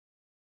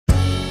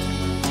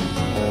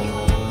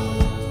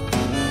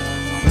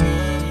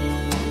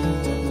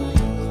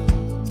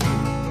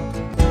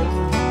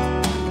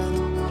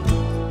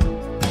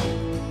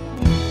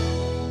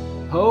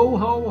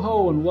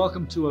and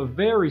welcome to a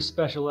very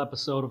special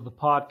episode of the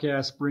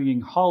podcast bringing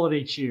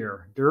holiday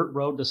cheer, Dirt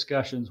Road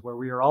Discussions, where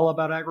we are all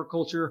about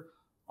agriculture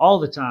all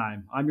the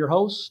time. I'm your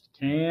host,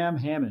 Cam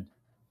Hammond.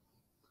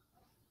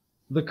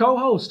 The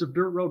co-host of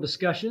Dirt Road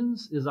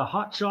Discussions is a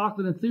hot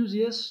chocolate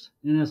enthusiast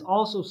and has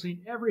also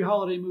seen every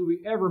holiday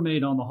movie ever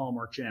made on the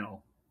Hallmark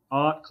Channel,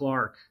 Ott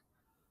Clark.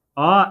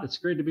 Ott, it's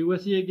great to be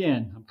with you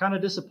again. I'm kind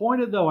of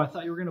disappointed, though. I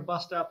thought you were going to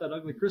bust out that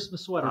ugly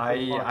Christmas sweater.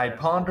 I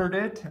pondered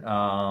it.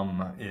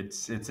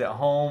 It's at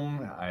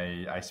home.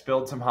 I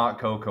spilled some hot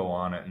cocoa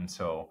on it, and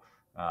so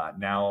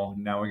now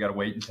we got to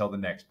wait until the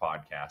next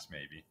podcast,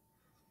 maybe.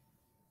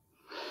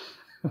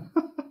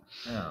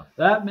 Yeah.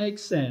 That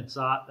makes sense.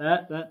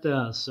 That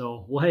does.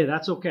 So, well, hey,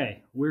 that's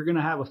okay. We're going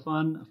to have a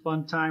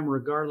fun time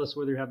regardless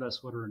whether you have that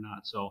sweater or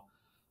not. So,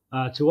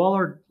 to all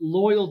our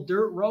loyal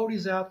dirt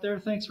roadies out there,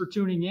 thanks for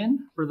tuning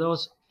in. For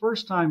those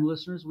first-time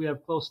listeners, we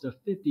have close to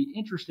 50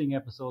 interesting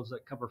episodes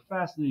that cover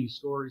fascinating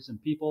stories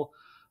and people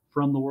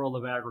from the world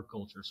of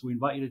agriculture. So we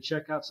invite you to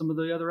check out some of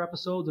the other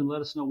episodes and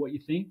let us know what you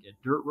think at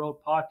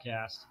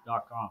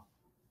dirtroadpodcast.com.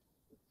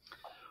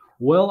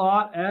 Well,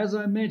 Ott, as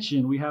I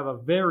mentioned, we have a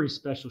very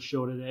special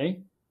show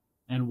today,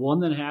 and one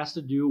that has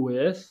to do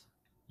with,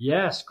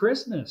 yes,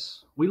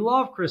 Christmas. We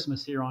love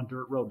Christmas here on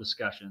Dirt Road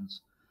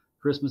Discussions.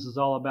 Christmas is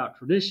all about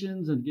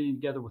traditions and getting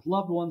together with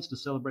loved ones to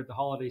celebrate the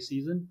holiday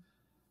season.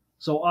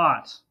 So,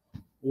 Ott,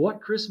 what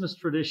Christmas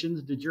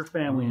traditions did your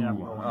family have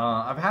going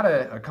on? I've had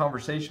a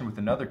conversation with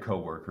another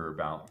coworker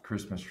about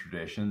Christmas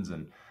traditions,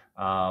 and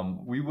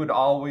we would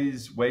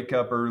always wake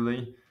up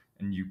early,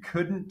 and you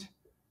couldn't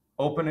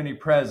open any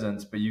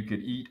presents, but you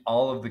could eat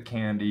all of the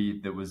candy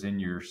that was in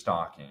your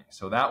stocking.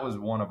 So that was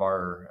one of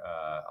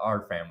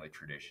our family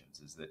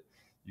traditions, is that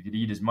you could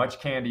eat as much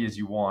candy as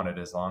you wanted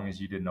as long as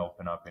you didn't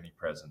open up any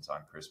presents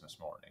on Christmas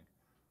morning.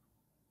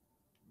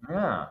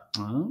 Yeah.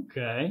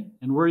 Okay.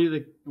 And were you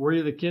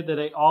the kid that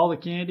ate all the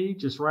candy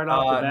just right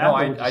off the bat? No,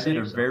 I did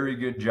a very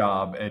good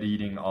job at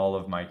eating all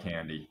of my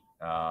candy.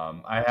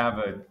 I have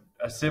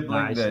a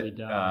sibling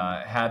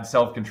that had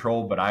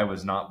self-control, but I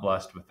was not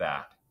blessed with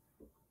that.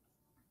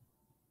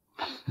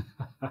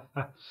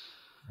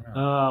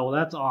 Well,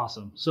 that's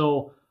awesome.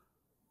 So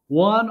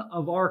one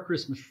of our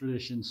Christmas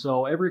traditions.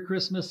 So every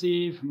Christmas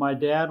Eve, my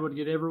dad would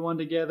get everyone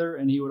together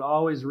and he would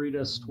always read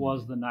us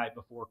 "'Twas the Night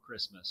Before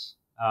Christmas."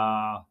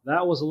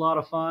 That was a lot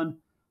of fun.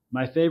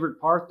 My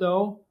favorite part,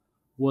 though,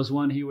 was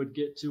when he would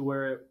get to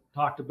where it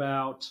talked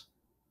about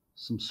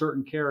some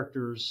certain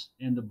characters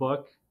in the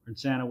book, and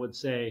Santa would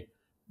say,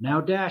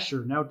 "Now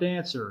Dasher, now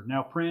Dancer,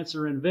 now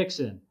Prancer and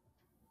Vixen."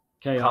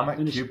 Okay, Comet,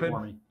 finish Cupid, it for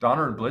me.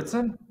 Donner and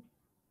Blitzen?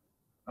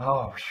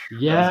 Oh,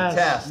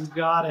 yes, you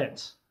got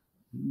it.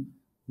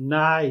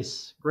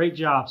 Nice. Great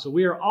job. So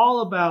we are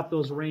all about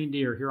those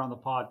reindeer here on the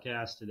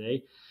podcast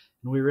today.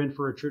 And we were in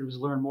for a treat to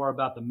learn more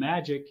about the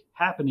magic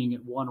happening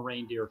at one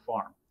reindeer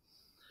farm.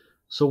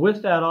 So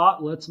with that,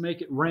 Ott, let's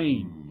make it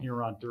rain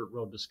here on Dirt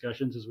Road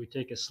Discussions as we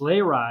take a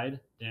sleigh ride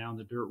down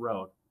the dirt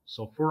road.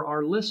 So for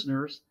our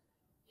listeners,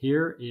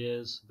 here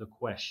is the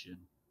question.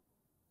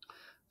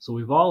 So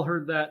we've all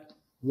heard that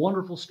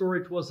wonderful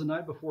story, "'Twas the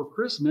Night Before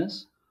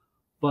Christmas,"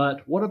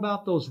 but what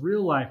about those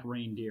real-life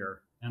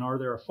reindeer? And are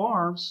there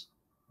farms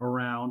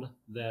around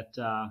that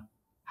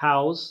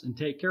house and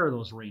take care of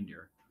those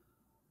reindeer?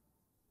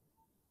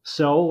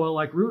 So, well,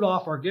 like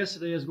Rudolph, our guest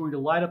today is going to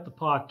light up the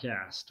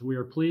podcast. We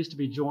are pleased to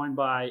be joined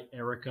by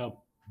Erika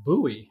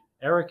Bowie.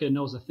 Erika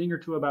knows a thing or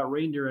two about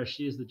reindeer as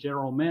she is the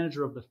general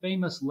manager of the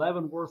famous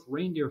Leavenworth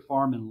Reindeer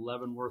Farm in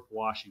Leavenworth,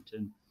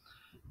 Washington.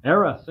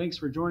 Erika, thanks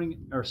for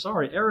joining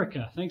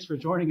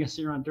us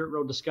here on Dirt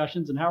Road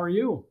Discussions. And how are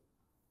you?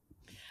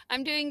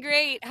 I'm doing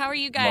great. How are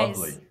you guys?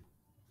 Lovely.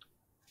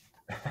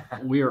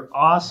 We are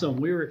awesome.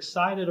 We are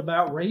excited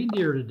about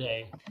reindeer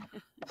today.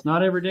 It's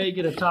not every day you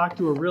get to talk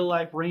to a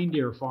real-life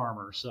reindeer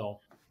farmer. So,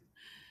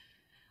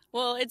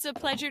 well, it's a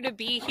pleasure to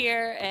be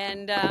here,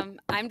 and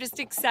I'm just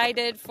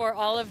excited for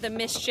all of the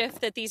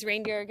mischief that these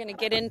reindeer are going to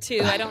get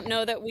into. I don't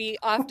know that we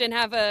often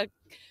have a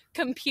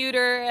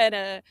computer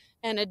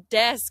and a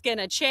desk and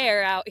a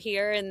chair out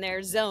here in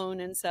their zone,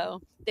 and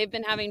so they've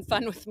been having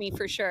fun with me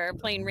for sure,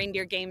 playing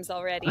reindeer games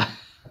already.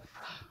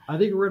 I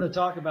think we're going to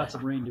talk about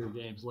some reindeer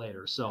games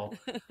later. So,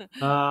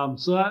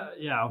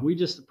 we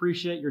just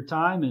appreciate your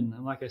time.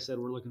 And like I said,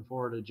 we're looking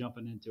forward to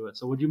jumping into it.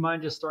 So would you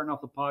mind just starting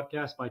off the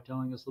podcast by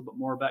telling us a little bit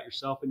more about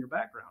yourself and your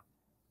background?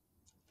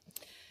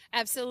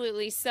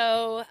 Absolutely.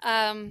 So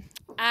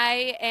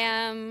I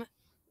am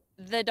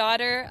the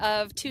daughter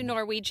of two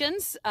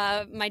Norwegians.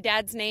 My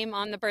dad's name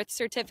on the birth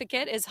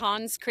certificate is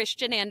Hans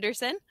Christian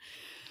Andersen.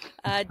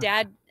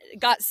 Dad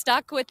got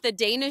stuck with the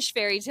Danish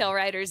fairy tale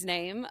writer's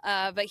name,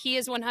 but he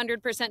is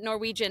 100%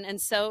 Norwegian,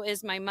 and so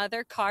is my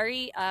mother,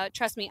 Kari.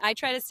 Trust me, I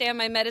try to stay on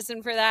my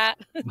medicine for that.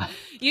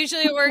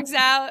 Usually it works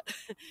out.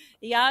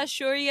 Ja,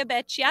 sure, you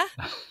betcha.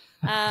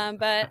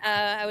 But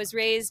I was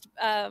raised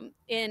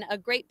in a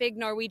great big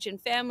Norwegian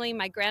family.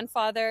 My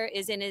grandfather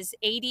is in his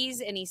 80s,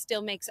 and he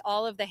still makes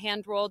all of the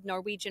hand-rolled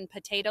Norwegian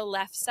potato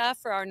lefse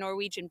for our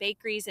Norwegian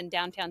bakeries in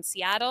downtown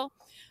Seattle,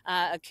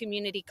 a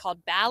community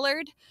called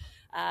Ballard.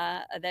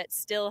 that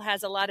still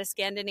has a lot of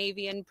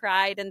Scandinavian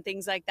pride and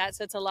things like that.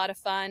 So it's a lot of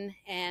fun.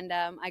 And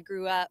I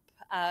grew up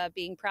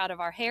being proud of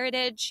our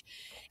heritage,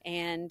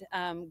 and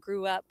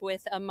grew up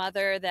with a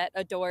mother that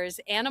adores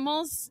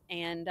animals.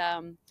 And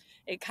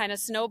it kind of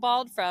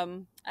snowballed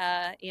from,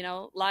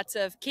 lots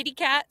of kitty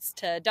cats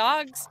to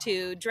dogs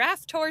to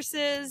draft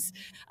horses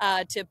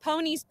to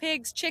ponies,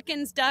 pigs,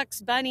 chickens,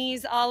 ducks,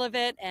 bunnies, all of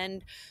it.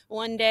 And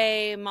one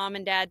day, Mom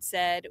and Dad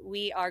said,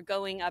 we are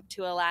going up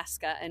to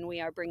Alaska and we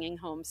are bringing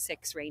home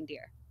 6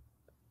 reindeer.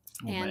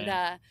 Oh, and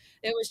man.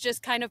 it was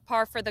just kind of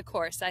par for the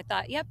course. I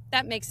thought, yep,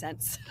 that makes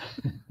sense.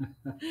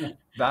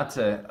 That's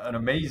an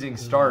amazing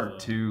start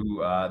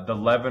to the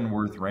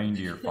Leavenworth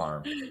Reindeer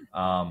Farm.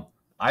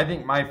 I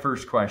think my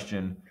first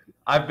question,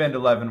 I've been to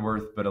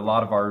Leavenworth, but a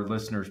lot of our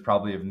listeners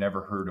probably have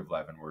never heard of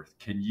Leavenworth.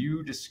 Can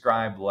you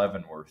describe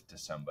Leavenworth to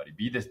somebody?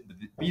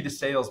 Be the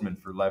salesman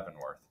for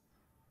Leavenworth.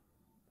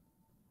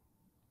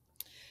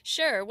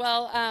 Sure.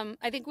 Well,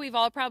 I think we've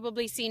all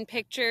probably seen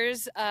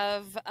pictures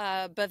of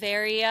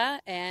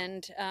Bavaria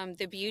and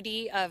the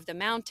beauty of the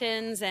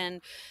mountains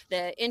and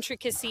the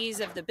intricacies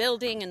of the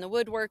building and the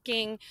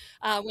woodworking.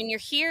 When you're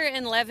here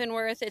in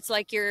Leavenworth, it's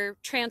like you're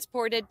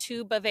transported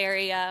to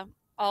Bavaria.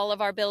 All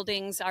of our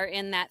buildings are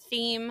in that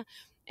theme,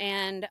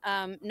 and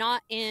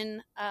not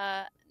in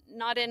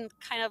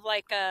kind of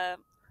like a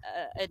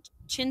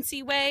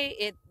chintzy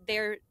way.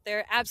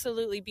 They're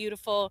absolutely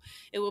beautiful.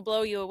 It will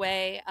blow you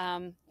away.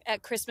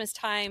 At Christmas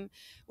time,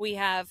 we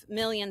have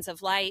millions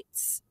of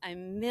lights,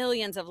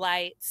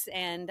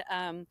 and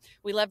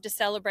we love to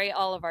celebrate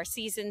all of our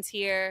seasons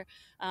here,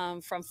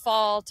 from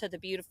fall to the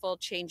beautiful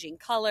changing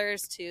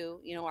colors to,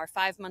 our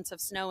 5 months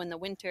of snow in the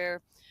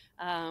winter.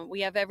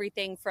 We have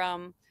everything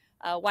from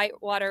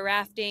whitewater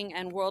rafting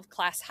and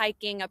world-class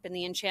hiking up in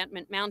the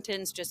Enchantment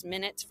Mountains, just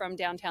minutes from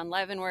downtown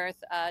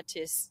Leavenworth,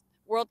 to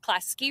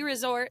world-class ski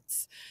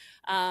resorts.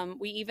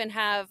 We even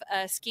have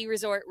a ski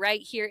resort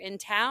right here in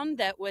town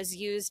that was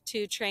used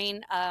to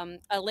train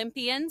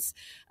Olympians,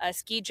 a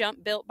ski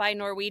jump built by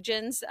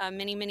Norwegians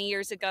many, many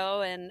years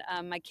ago. And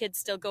my kids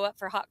still go up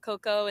for hot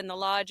cocoa in the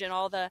lodge, and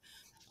all the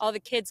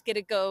kids get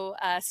to go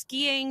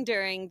skiing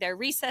during their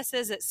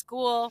recesses at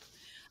school.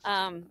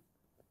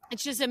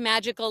 It's just a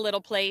magical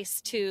little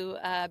place to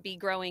be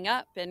growing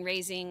up and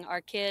raising our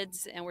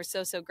kids. And we're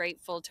so, so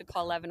grateful to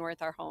call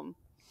Leavenworth our home.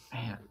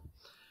 Man.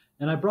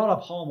 And I brought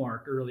up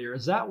Hallmark earlier.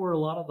 Is that where a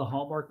lot of the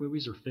Hallmark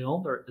movies are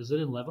filmed, or is it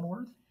in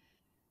Leavenworth?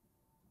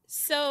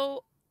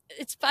 So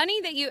it's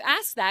funny that you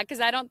asked that, because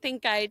I don't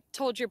think I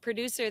told your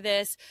producer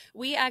this.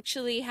 We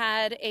actually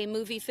had a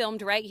movie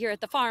filmed right here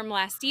at the farm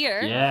last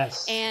year.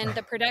 Yes. And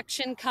the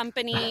production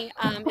company,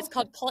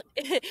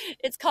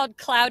 it's called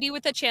Cloudy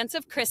with a Chance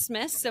of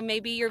Christmas. So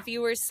maybe your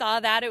viewers saw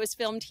that. It was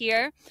filmed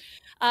here.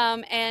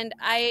 And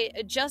I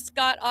just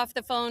got off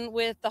the phone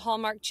with the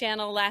Hallmark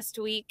Channel last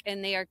week,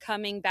 and they are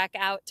coming back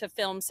out to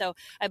film. So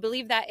I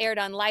believe that aired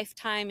on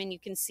Lifetime, and you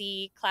can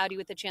see Cloudy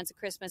with a Chance of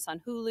Christmas on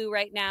Hulu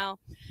right now.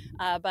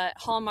 But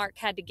Hallmark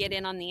had to get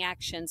in on the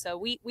action. So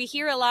we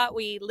hear a lot.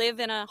 We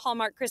live in a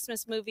Hallmark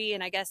Christmas movie,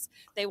 and I guess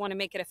they want to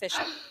make it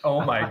official.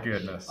 Oh my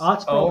goodness.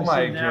 Oh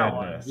my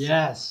goodness.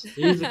 Yes,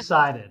 he's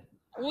excited.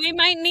 We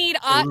might need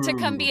Ott to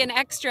come be an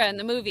extra in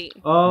the movie.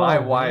 Oh, my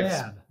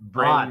wife's man.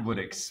 brain would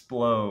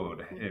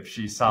explode if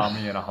she saw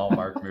me in a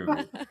Hallmark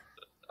movie.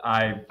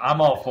 I'm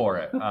all for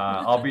it.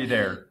 I'll be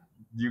there.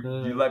 You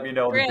let me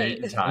know Great. the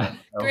date and time.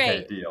 Okay,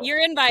 Great. deal.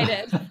 You're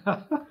invited.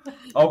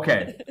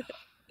 Okay.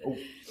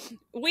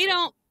 We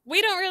don't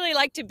really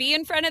like to be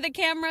in front of the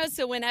camera,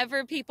 so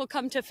whenever people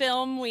come to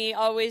film, we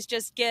always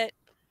just get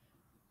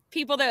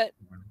people that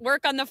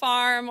work on the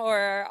farm or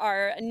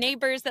our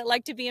neighbors that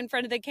like to be in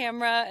front of the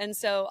camera. And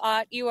so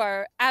you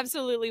are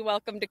absolutely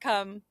welcome to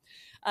come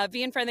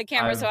be in front of the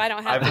camera. So I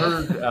don't have I've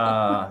heard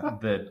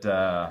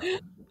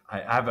that I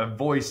have a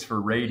voice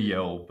for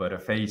radio, but a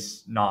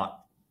face not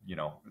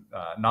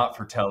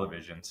for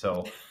television.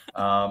 So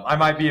I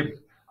might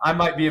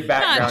be a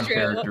background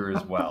character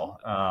as well.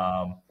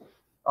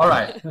 All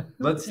right,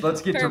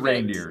 let's get to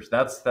reindeers.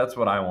 That's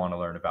what I want to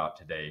learn about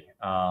today.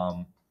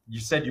 You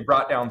said you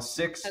brought down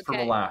 6 from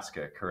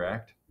Alaska,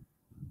 correct?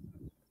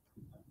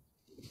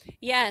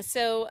 Yeah,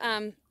 so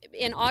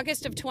in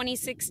August of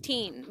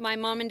 2016, my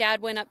mom and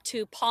dad went up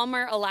to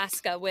Palmer,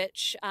 Alaska,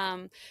 which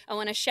I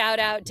want to shout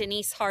out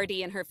Denise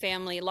Hardy and her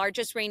family,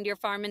 largest reindeer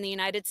farm in the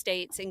United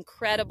States,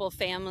 incredible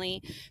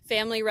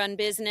family-run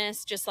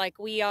business, just like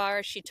we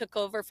are. She took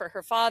over for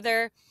her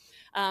father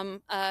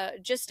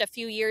just a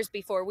few years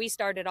before we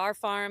started our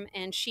farm,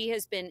 and she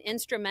has been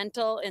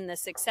instrumental in the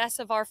success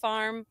of our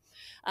farm.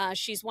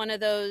 She's one of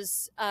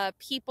those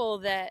people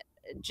that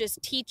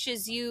just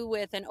teaches you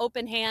with an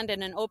open hand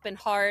and an open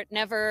heart,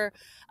 never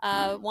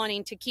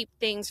wanting to keep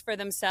things for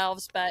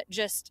themselves, but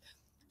just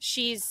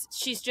she's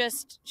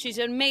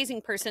an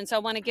amazing person. So I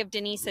want to give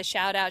Denise a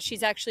shout out.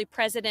 She's actually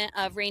president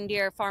of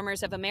Reindeer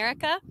Farmers of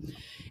America,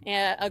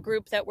 a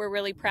group that we're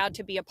really proud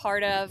to be a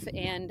part of.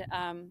 And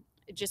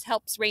just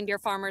helps reindeer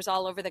farmers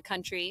all over the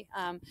country.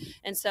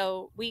 And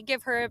so we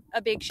give her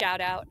a big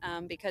shout out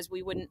because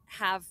we wouldn't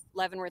have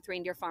Leavenworth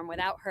Reindeer Farm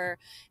without her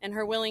and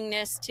her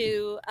willingness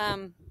to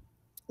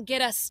get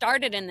us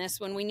started in this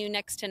when we knew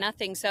next to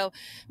nothing. So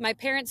my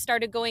parents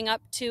started going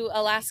up to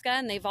Alaska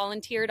and they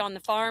volunteered on the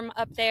farm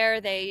up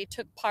there. They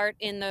took part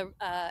in the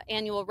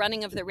annual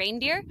running of the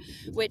reindeer,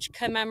 which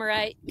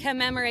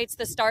commemorates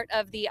the start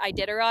of the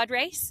Iditarod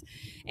race,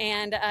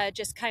 and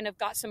just kind of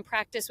got some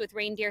practice with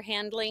reindeer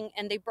handling.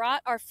 And they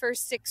brought our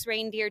first 6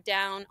 reindeer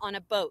down on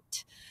a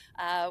boat.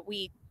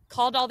 We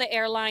called all the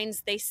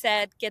airlines. They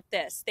said, get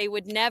this, they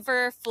would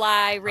never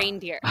fly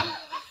reindeer.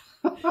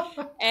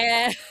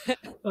 And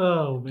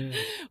oh man,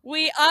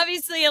 we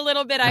obviously a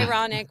little bit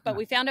ironic, but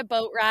we found a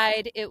boat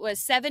ride. It was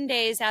 7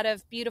 days out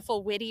of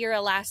beautiful Whittier,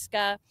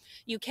 Alaska.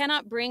 You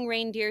cannot bring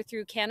reindeer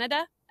through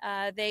Canada.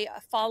 They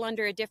fall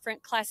under a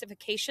different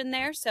classification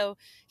there. So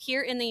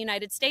here in the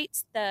United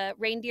States, the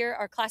reindeer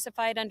are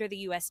classified under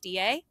the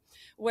USDA,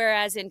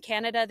 whereas in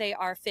Canada, they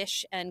are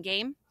fish and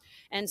game.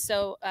 And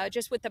so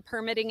just with the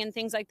permitting and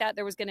things like that,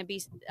 there was going to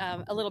be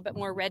a little bit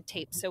more red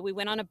tape. So we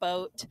went on a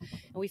boat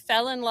and we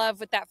fell in love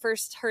with that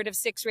first herd of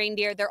 6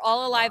 reindeer. They're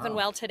all alive and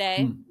well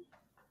today.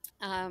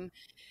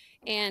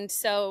 And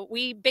so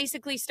we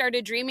basically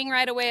started dreaming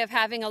right away of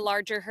having a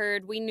larger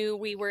herd. We knew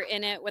we were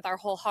in it with our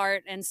whole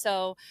heart. And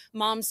so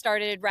Mom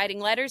started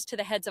writing letters to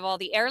the heads of all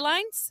the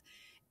airlines.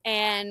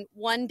 And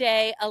one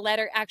day a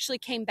letter actually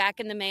came back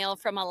in the mail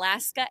from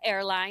Alaska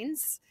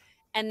Airlines.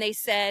 And they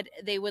said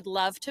they would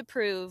love to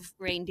prove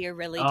reindeer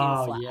really do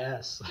fly. Oh,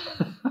 yes.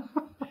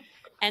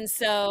 And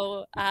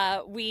so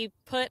we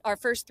put our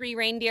first 3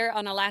 reindeer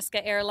on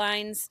Alaska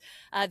Airlines.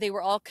 They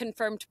were all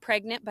confirmed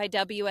pregnant by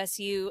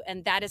WSU.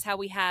 And that is how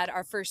we had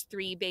our first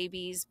 3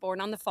 babies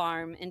born on the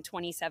farm in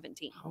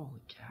 2017. Holy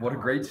cow. What a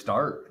great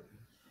start.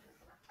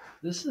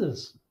 This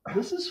is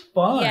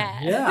fun.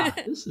 Yeah.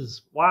 This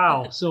is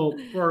wow. So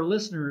for our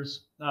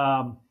listeners,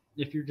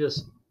 if you're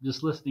just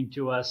listening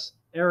to us,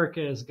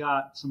 Erika has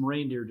got some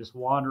reindeer just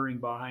wandering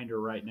behind her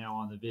right now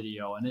on the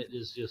video, and it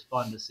is just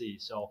fun to see.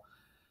 So,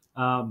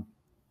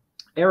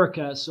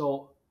 Erika,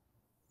 so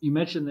you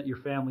mentioned that your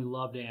family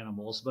loved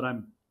animals, but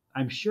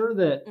I'm sure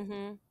that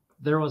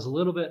there was a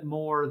little bit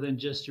more than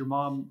just your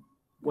mom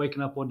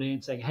waking up one day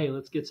and saying, "Hey,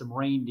 let's get some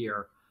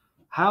reindeer."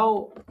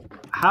 How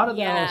did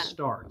that all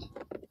start?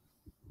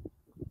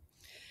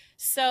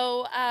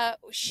 So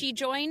she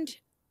joined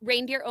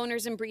Reindeer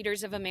Owners and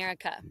Breeders of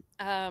America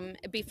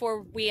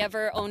before we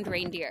ever owned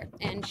reindeer.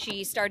 And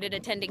she started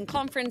attending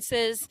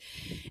conferences,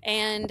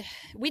 and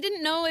we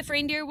didn't know if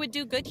reindeer would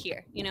do good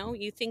here. You know,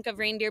 you think of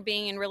reindeer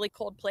being in really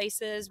cold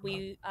places.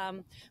 We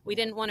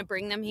didn't want to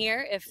bring them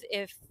here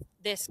if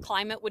this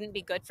climate wouldn't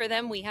be good for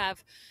them. We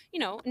have,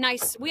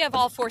 we have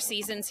all 4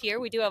 seasons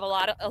here. We do have a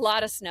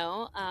lot of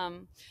snow.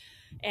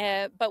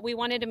 But we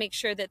wanted to make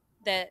sure that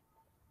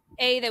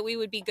A, that we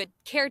would be good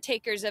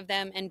caretakers of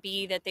them, and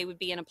B, that they would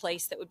be in a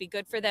place that would be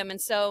good for them. And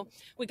so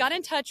we got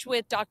in touch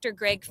with Dr.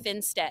 Greg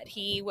Finstead.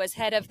 He was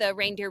head of the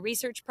reindeer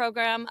research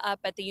program up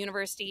at the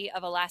University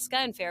of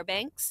Alaska in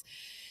Fairbanks.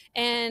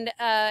 And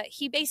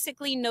he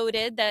basically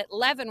noted that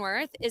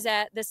Leavenworth is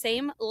at the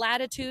same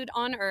latitude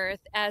on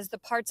Earth as the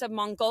parts of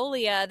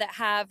Mongolia that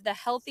have the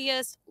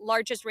healthiest,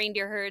 largest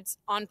reindeer herds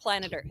on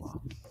planet Earth.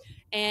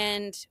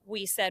 And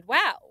we said,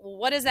 wow,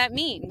 what does that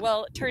mean?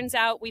 Well, it turns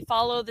out we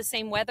follow the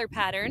same weather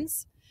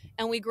patterns,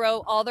 and we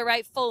grow all the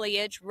right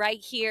foliage right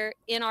here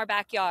in our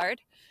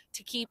backyard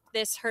to keep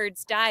this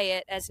herd's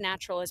diet as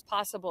natural as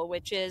possible,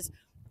 which is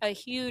a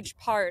huge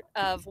part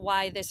of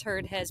why this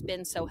herd has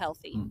been so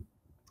healthy.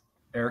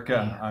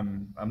 Erika,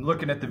 I'm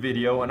looking at the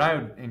video, and I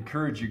would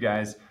encourage you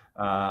guys.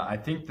 I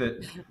think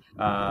that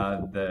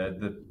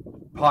the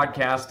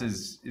podcast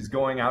is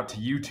going out to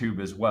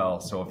YouTube as well.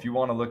 So if you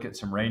want to look at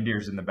some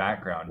reindeers in the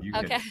background, you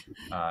can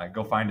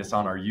go find us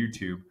on our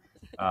YouTube.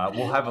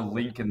 We'll have a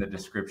link in the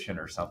description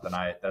or something.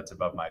 That's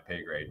above my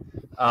pay grade.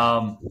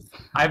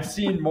 I've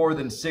seen more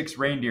than 6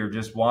 reindeer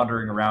just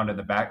wandering around in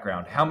the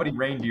background. How many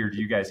reindeer do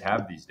you guys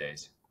have these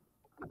days?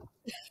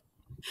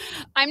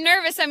 I'm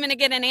nervous I'm going to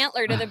get an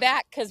antler to the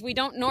back because we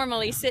don't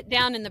normally sit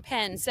down in the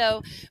pen.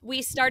 So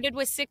we started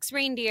with 6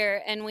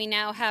 reindeer, and we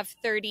now have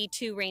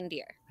 32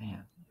 reindeer.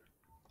 Man.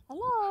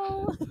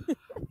 Hello.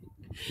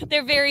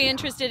 They're very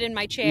interested in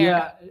my chair.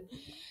 Yeah.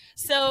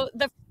 So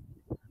the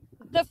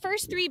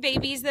first 3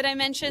 babies that I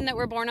mentioned that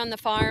were born on the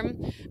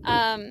farm,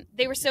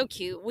 they were so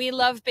cute. We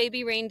love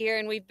baby reindeer,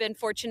 and we've been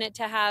fortunate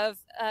to have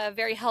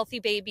very healthy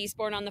babies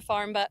born on the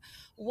farm. But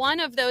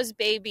one of those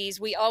babies,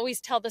 we always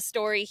tell the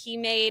story, he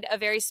made a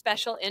very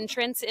special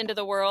entrance into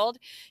the world.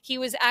 He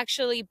was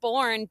actually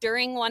born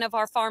during one of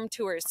our farm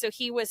tours. So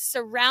he was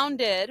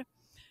surrounded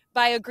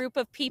by a group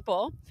of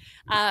people.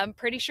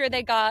 Pretty sure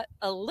they got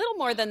a little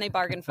more than they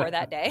bargained for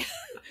that day.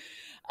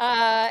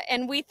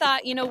 And we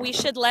thought, we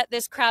should let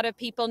this crowd of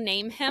people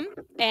name him.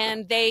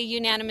 And they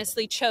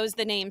unanimously chose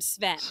the name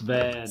Sven.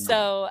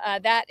 So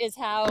that is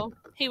how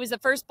he was the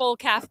first bull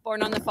calf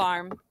born on the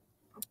farm.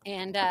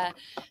 And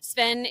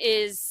Sven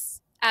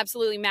is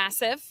absolutely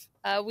massive.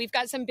 We've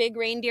got some big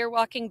reindeer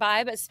walking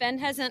by, but Sven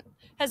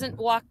hasn't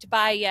walked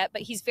by yet,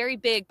 but he's very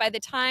big. By the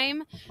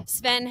time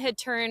Sven had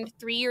turned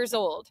 3 years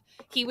old,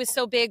 he was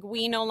so big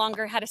we no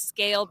longer had a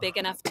scale big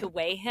enough to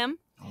weigh him.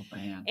 Oh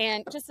man!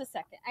 And just a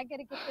second, I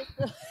gotta get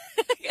this.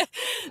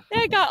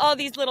 I got all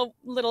these little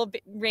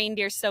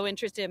reindeer so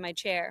interested in my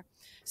chair.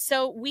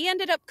 So we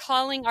ended up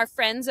calling our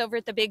friends over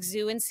at the big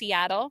zoo in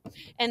Seattle,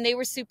 and they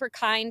were super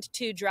kind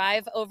to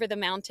drive over the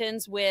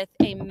mountains with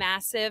a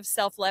massive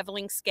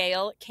self-leveling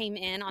scale. It came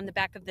in on the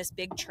back of this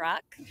big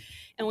truck,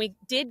 and we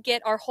did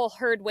get our whole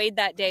herd weighed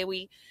that day.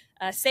 We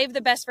saved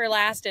the best for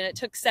last, and it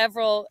took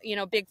several,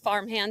 big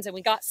farm hands, and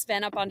we got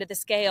Sven up onto the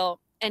scale,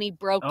 and he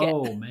broke it.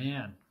 Oh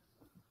man!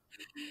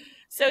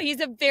 So he's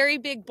a very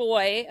big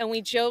boy, and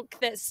we joke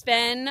that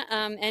Sven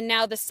and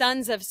now the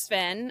sons of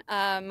Sven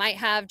might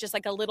have just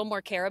like a little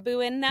more caribou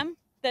in them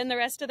than the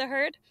rest of the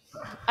herd.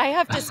 I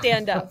have to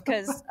stand up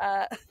because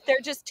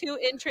they're just too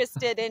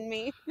interested in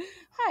me.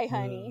 Hi,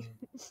 honey.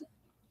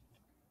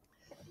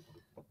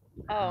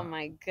 Oh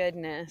my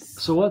goodness.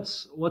 So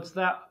what's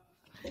that?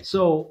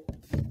 So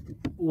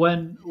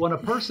when a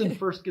person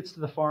first gets to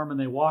the farm and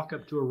they walk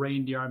up to a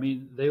reindeer, I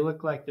mean, they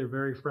look like they're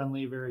very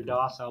friendly, very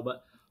docile,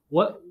 but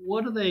what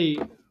are they?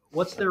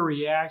 What's their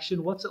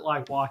reaction? What's it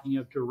like walking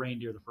up to a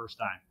reindeer the first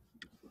time?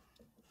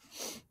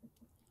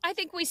 I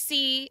think we've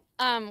seen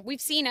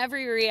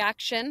every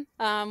reaction.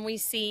 We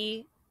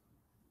see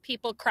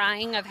people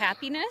crying of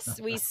happiness.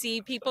 We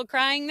see people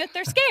crying that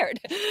they're scared.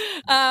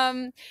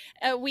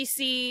 We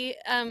see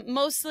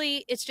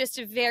mostly it's just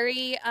a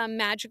very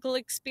magical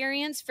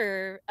experience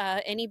for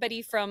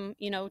anybody from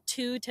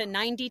 2 to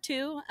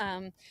 92.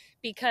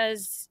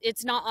 Because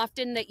it's not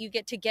often that you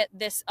get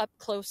this up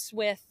close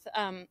with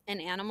an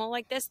animal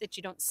like this that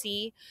you don't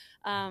see,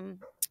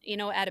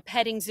 at a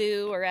petting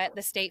zoo or at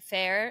the state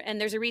fair.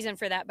 And there's a reason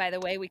for that, by the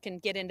way. We can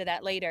get into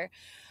that later.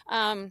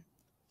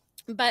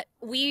 But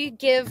we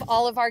give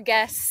all of our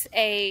guests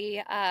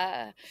a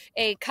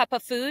cup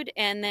of food,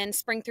 and then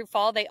spring through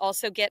fall, they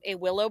also get a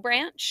willow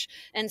branch.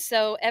 And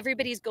so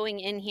everybody's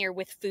going in here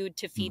with food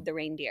to feed the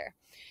reindeer.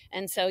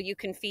 And so you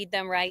can feed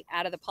them right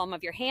out of the palm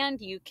of your hand.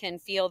 You can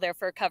feel their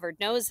fur-covered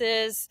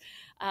noses.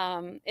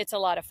 It's a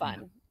lot of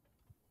fun.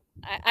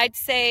 I'd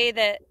say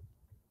that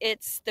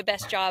it's the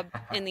best job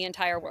in the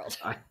entire world.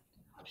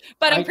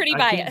 But I'm pretty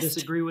biased. I can't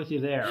disagree with you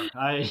there.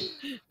 I'm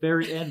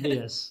very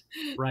envious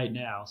right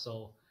now.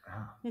 So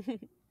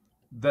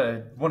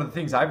one of the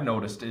things I've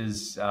noticed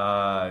is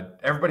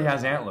everybody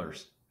has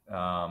antlers.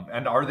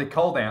 And are they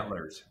called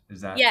antlers?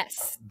 Is that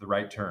the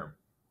right term?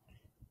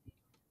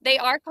 They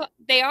are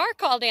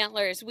called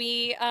antlers.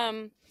 We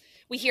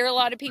hear a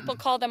lot of people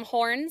call them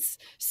horns.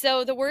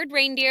 So the word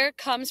reindeer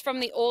comes from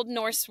the Old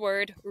Norse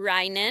word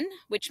reinen,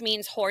 which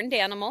means horned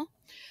animal.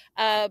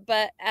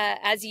 But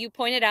as you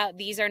pointed out,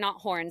 these are not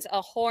horns.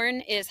 A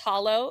horn is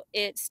hollow.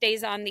 It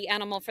stays on the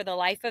animal for the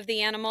life of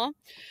the animal.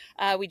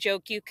 We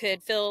joke you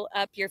could fill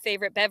up your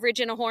favorite beverage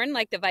in a horn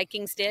like the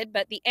Vikings did,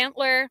 but the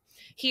antler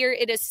here,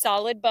 it is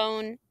solid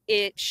bone.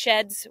 It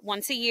sheds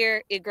once a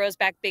year. It grows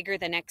back bigger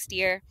the next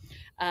year.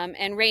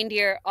 And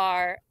reindeer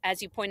are,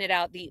 as you pointed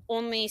out, the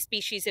only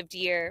species of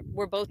deer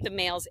where both the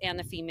males and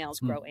the females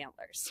grow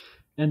antlers.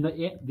 And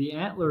the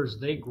antlers,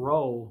 they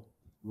grow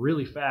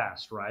really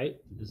fast, right?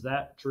 Is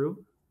that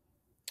true?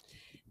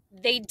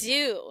 They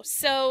do.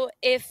 So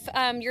if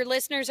your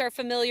listeners are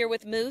familiar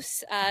with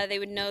moose, they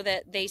would know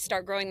that they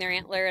start growing their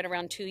antler at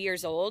around 2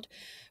 years old.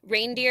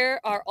 Reindeer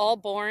are all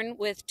born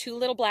with 2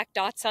 little black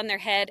dots on their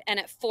head, and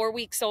at 4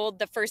 weeks old,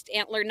 the first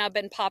antler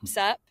nubbin pops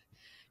up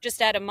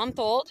just at a month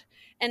old.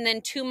 And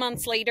then 2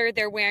 months later,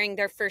 they're wearing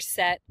their first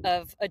set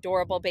of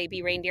adorable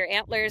baby reindeer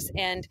antlers.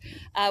 And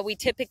we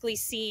typically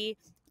see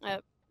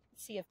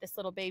if this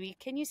little baby,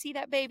 can you see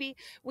that baby?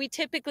 We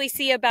typically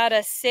see about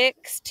a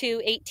 6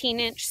 to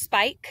 18-inch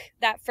spike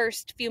that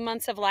first few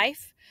months of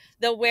life.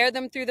 They'll wear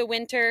them through the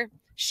winter,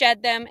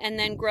 shed them, and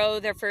then grow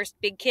their first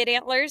big kid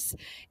antlers.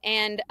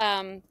 And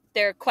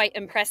they're quite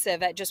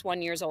impressive at just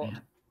 1 year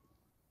old.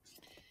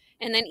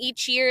 And then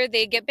each year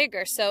they get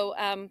bigger. So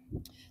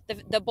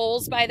the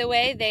bulls, by the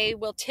way, they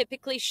will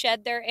typically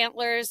shed their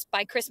antlers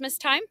by Christmas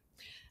time.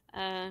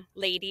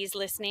 Ladies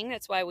listening,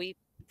 that's why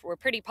we're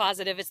pretty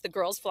positive it's the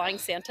girls flying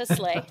Santa's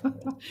sleigh.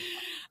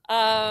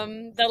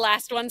 The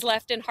last ones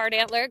left in hard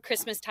antler at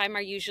Christmas time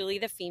are usually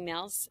the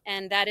females.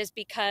 And that is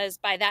because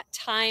by that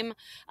time,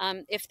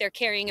 if they're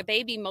carrying a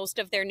baby, most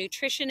of their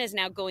nutrition is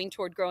now going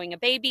toward growing a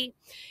baby.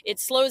 It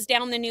slows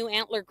down the new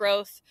antler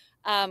growth,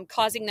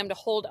 causing them to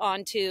hold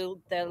on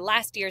to the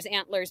last year's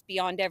antlers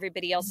beyond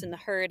everybody else in the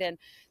herd. And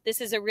this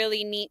is a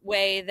really neat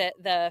way that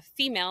the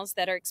females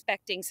that are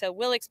expecting, so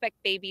we'll expect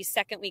babies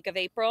second week of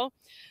April.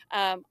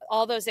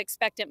 All those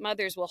expectant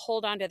mothers will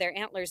hold on to their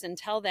antlers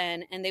until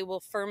then, and they will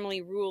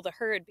firmly rule the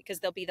herd because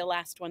they'll be the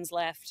last ones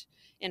left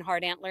in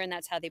hard antler, and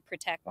that's how they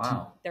protect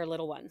their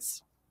little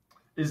ones.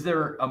 Is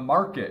there a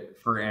market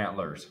for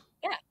antlers?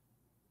 Yeah.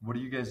 What do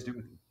you guys do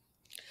with them?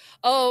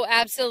 Oh,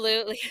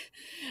 absolutely.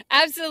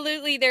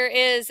 Absolutely. There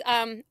is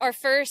our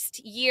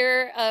first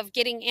year of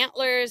getting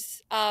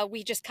antlers.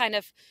 We just kind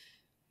of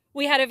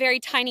We had a very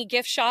tiny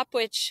gift shop,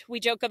 which we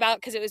joke about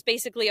because it was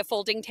basically a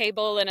folding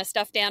table and a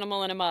stuffed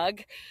animal and a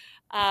mug.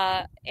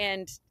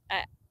 And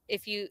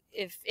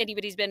if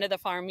anybody's been to the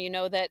farm, you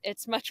know that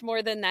it's much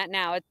more than that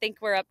now. I think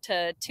we're up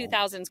to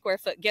 2,000 square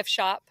foot gift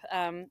shop,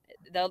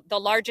 the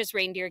largest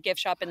reindeer gift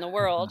shop in the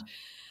world.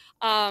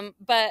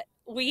 But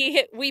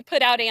we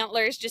put out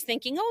antlers just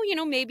thinking, oh, you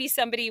know, maybe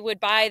somebody would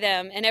buy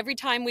them. And every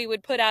time we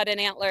would put out an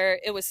antler,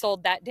 it was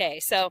sold that day.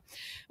 So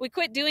we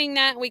quit doing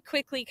that. We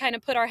quickly kind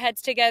of put our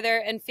heads together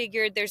and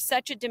figured there's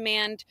such a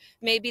demand.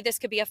 Maybe this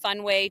could be a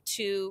fun way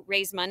to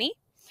raise money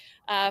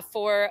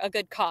for a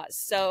good cause.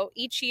 So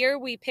each year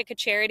we pick a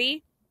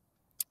charity.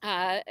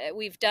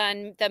 We've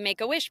done the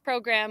Make-A-Wish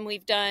program.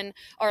 We've done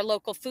our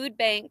local food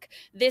bank.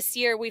 This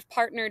year, we've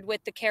partnered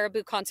with the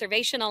Caribou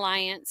Conservation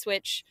Alliance,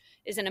 which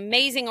is an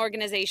amazing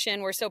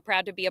organization we're so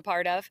proud to be a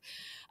part of.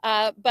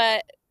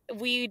 But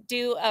we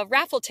do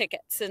raffle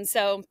tickets. And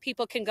so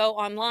people can go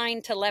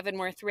online to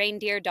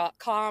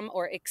leavenworthreindeer.com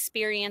or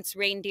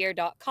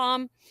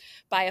experiencereindeer.com,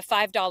 buy a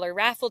 $5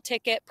 raffle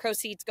ticket,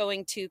 proceeds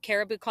going to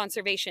Caribou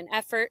Conservation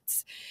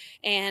efforts.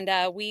 And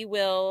we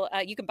will,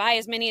 you can buy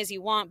as many as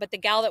you want, but the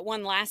gal that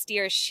won last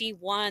year, she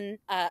won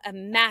a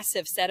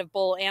massive set of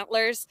bull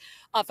antlers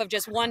off of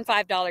just one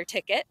 $5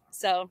 ticket.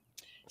 So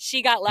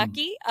she got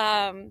lucky.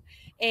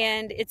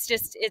 And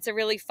it's a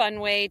really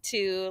fun way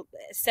to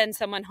send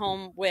someone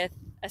home with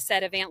a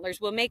set of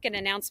antlers. We'll make an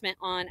announcement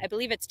on, I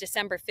believe it's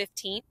December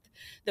 15th,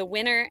 the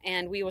winner,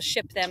 and we will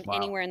ship them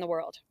anywhere in the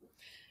world.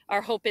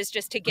 Our hope is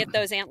just to get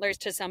those antlers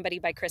to somebody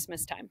by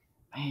Christmas time.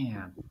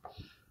 Man.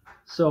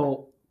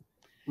 So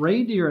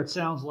reindeer, it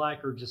sounds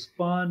like, are just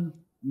fun,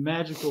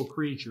 magical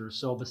creatures.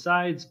 So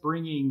besides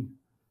bringing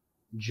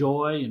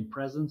joy and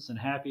presents and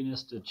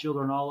happiness to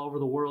children all over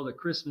the world at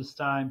Christmas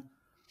time,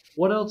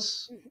 what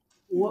else?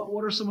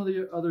 What are some of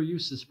the other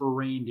uses for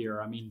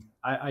reindeer? I mean,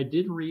 I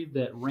did read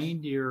that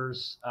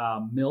reindeer's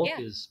milk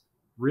is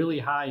really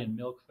high in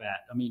milk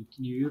fat. I mean,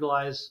 can you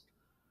utilize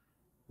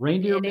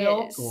reindeer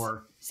milk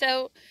or?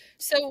 So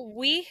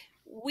we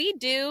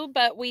do,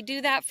 but we do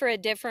that for a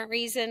different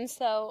reason.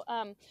 So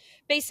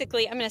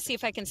basically, I'm going to see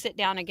if I can sit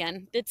down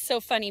again. It's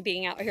so funny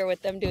being out here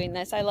with them doing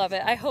this. I love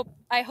it. I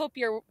hope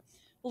your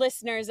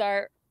listeners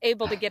are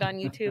able to get on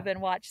YouTube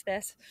and watch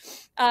this.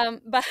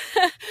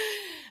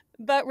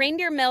 But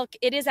reindeer milk,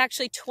 it is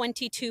actually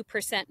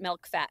 22%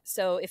 milk fat.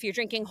 So if you're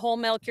drinking whole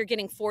milk, you're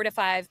getting 4 to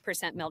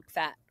 5% milk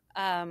fat.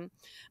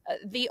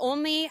 The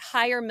only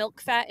higher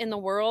milk fat in the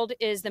world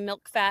is the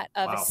milk fat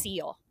of a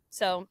seal.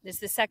 So it's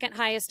the second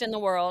highest in the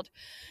world,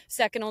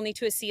 second only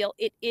to a seal.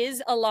 It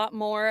is a lot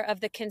more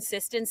of the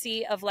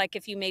consistency of like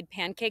if you made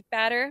pancake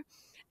batter.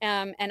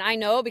 And I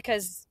know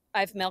because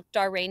I've milked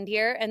our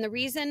reindeer, and the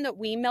reason that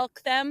we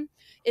milk them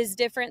is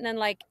different than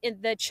like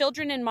the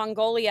children in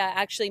Mongolia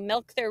actually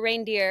milk their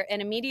reindeer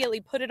and immediately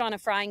put it on a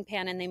frying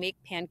pan and they make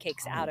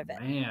pancakes out of it.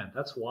 Man,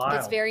 that's wild.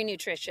 It's very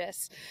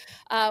nutritious.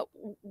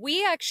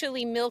 We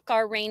actually milk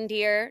our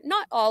reindeer,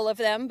 not all of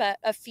them, but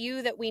a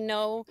few that we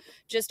know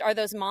just are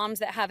those moms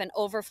that have an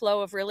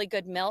overflow of really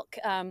good milk.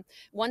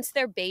 Once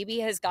their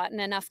baby has gotten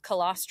enough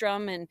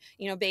colostrum and,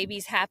 you know,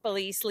 baby's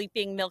happily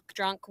sleeping milk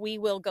drunk, we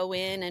will go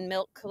in and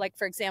milk, like,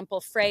 for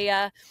example, Freya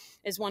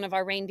is one of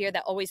our reindeer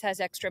that always has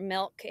extra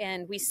milk,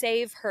 and we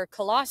save her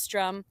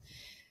colostrum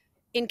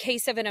in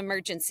case of an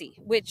emergency,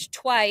 which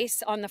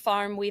twice on the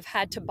farm we've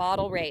had to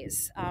bottle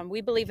raise.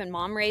 We believe in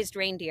mom-raised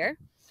reindeer,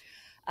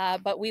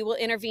 but we will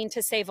intervene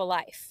to save a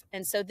life.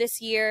 And so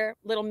this year,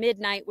 little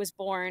Midnight was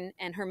born,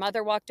 and her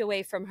mother walked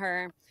away from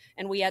her,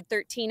 and we had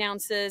 13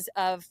 ounces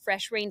of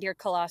fresh reindeer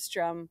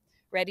colostrum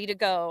ready to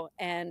go,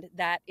 and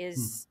that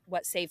is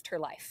what saved her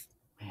life.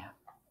 Man.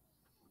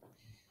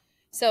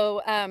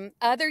 So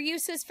other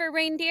uses for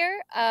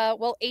reindeer,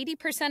 well,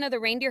 80% of the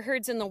reindeer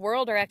herds in the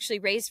world are actually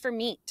raised for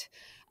meat.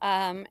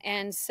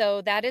 And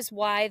so that is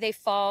why they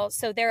fall.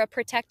 So they're a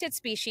protected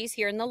species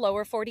here in the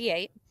lower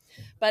 48.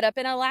 But up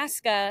in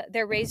Alaska,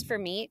 they're raised for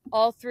meat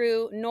all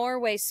through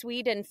Norway,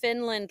 Sweden,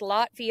 Finland,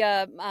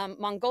 Latvia,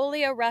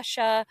 Mongolia,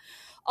 Russia,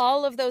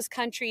 all of those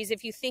countries.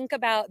 If you think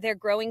about their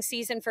growing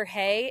season for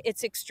hay,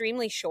 it's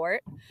extremely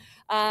short.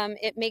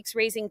 It makes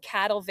raising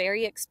cattle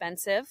very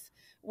expensive.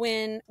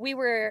 When we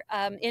were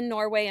in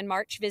Norway in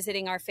March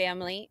visiting our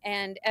family,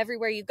 and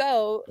everywhere you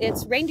go,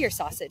 it's reindeer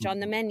sausage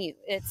on the menu.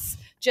 It's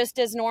just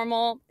as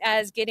normal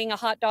as getting a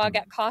hot dog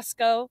at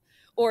Costco.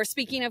 Or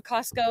speaking of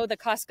Costco, the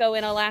Costco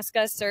in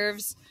Alaska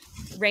serves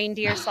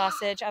reindeer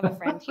sausage. I have a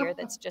friend here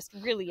that's just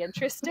really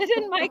interested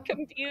in my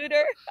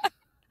computer.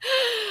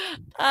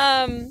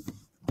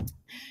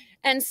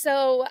 And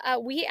so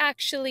we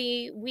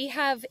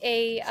have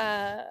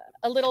a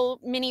little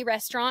mini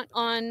restaurant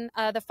on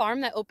the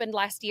farm that opened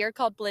last year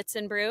called Blitz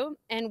and Brew,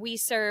 and we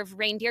serve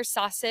reindeer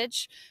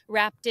sausage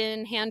wrapped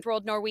in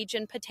hand-rolled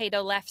Norwegian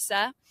potato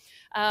lefse.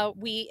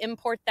 We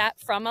import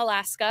that from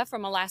Alaska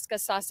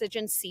Sausage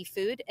and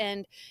Seafood,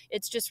 and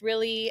it's just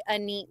really a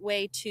neat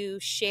way to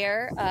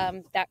share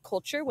that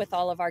culture with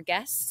all of our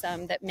guests,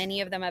 that many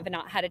of them have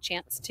not had a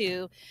chance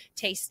to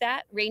taste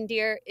that.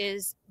 Reindeer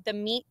is the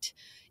meat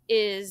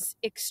is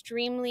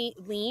extremely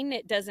lean.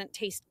 It doesn't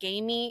taste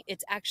gamey.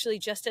 It's actually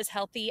just as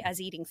healthy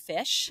as eating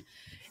fish.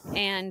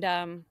 And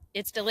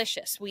it's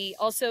delicious. We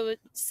also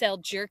sell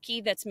jerky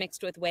that's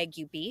mixed with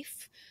Wagyu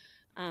beef.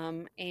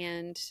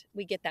 And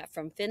we get that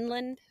from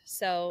Finland.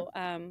 So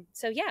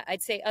yeah,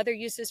 I'd say other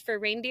uses for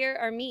reindeer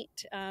are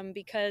meat,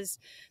 because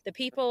the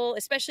people,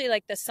 especially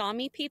like the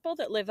Sami people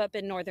that live up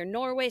in northern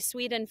Norway,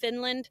 Sweden,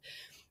 Finland,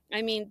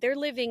 I mean, they're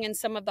living in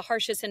some of the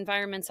harshest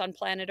environments on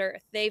planet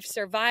Earth. They've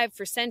survived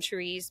for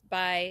centuries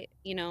by,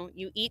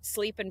 you eat,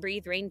 sleep, and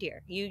breathe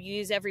reindeer. You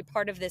use every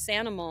part of this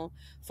animal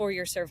for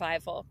your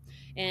survival.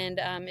 And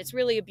it's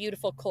really a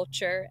beautiful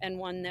culture, and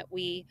one that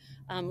we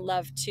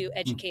love to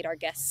educate our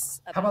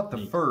guests about. How about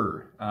the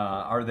fur?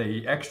 Are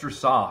they extra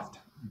soft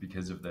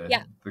because of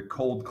the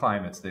cold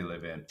climates they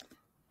live in?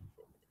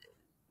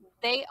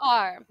 They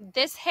are.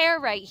 This hair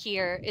right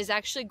here is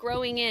actually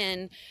growing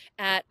in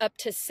at up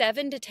to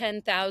 7,000 to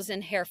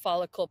 10,000 hair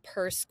follicle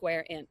per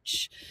square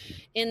inch.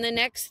 In the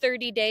next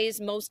 30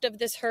 days, most of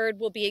this herd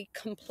will be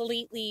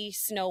completely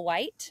snow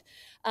white.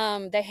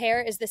 The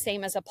hair is the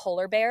same as a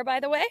polar bear, by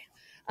the way.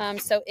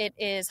 So it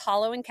is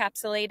hollow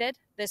encapsulated.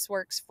 This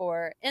works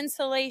for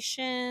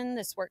insulation.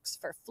 This works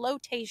for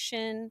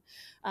flotation.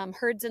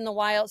 Herds in the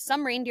wild,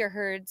 some reindeer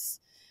herds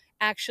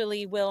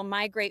actually will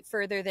migrate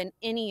further than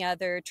any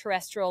other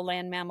terrestrial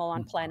land mammal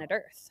on planet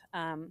Earth.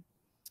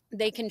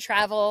 They can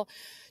travel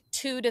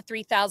 2,000 to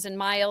 3,000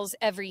 miles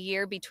every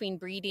year between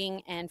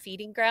breeding and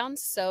feeding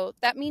grounds. So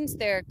that means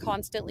they're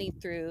constantly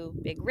through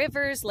big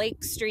rivers,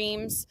 lakes,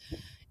 streams.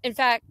 In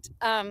fact,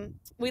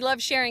 we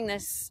love sharing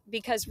this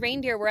because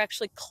reindeer were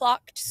actually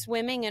clocked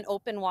swimming in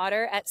open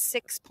water at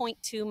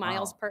 6.2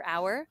 miles per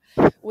hour,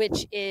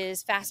 which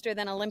is faster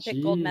than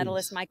Olympic gold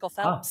medalist Michael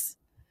Phelps.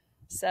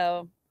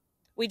 So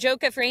we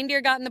joke if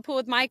reindeer got in the pool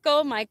with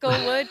Michael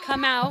would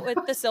come out with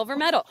the silver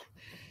medal.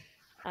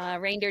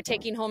 Reindeer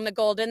taking home the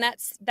gold, and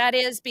that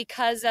is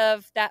because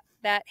of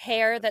that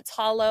hair that's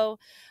hollow,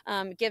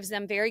 gives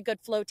them very good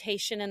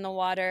flotation in the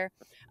water.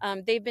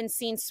 They've been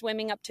seen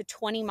swimming up to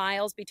 20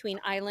 miles between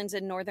islands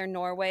in northern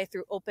Norway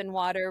through open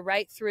water,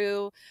 right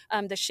through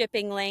the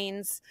shipping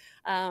lanes.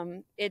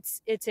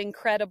 It's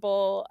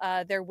incredible,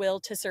 their will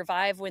to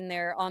survive when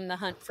they're on the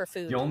hunt for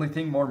food. The only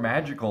thing more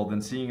magical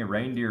than seeing a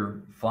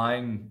reindeer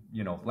flying,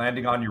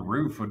 landing on your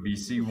roof would be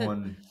see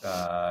one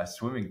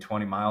swimming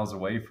 20 miles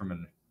away from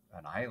an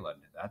island.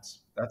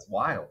 That's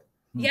wild.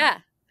 Yeah.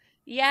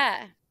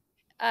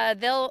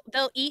 They'll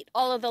eat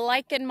all of the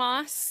lichen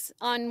moss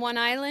on one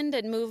island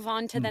and move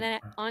on to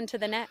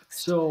the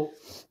next. So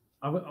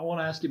I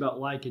want to ask you about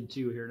lichen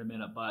too here in a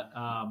minute, but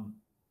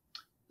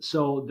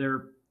so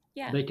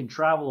they can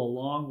travel a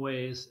long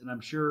ways, and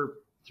I'm sure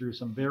through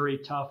some very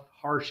tough,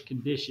 harsh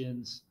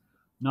conditions,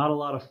 not a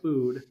lot of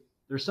food.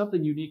 There's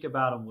something unique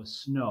about them with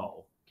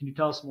snow. Can you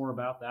tell us more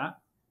about that?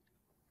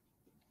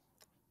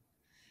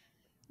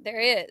 There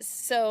is.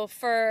 So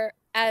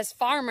as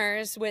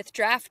farmers with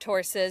draft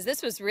horses,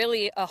 this was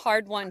really a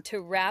hard one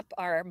to wrap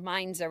our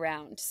minds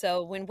around.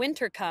 So when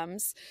winter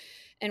comes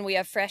and we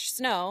have fresh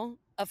snow,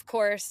 of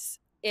course,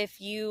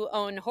 if you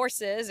own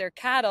horses or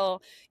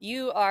cattle,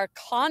 you are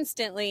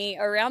constantly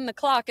around the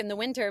clock in the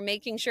winter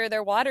making sure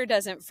their water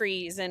doesn't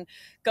freeze and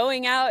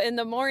going out in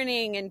the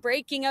morning and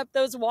breaking up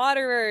those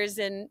waterers.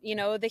 And,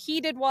 the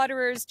heated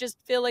waterers just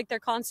feel like they're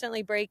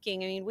constantly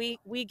breaking. I mean,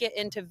 we get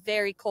into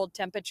very cold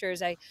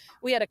temperatures.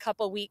 We had a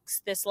couple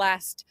weeks this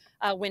last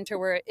winter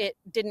where it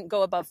didn't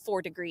go above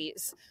 4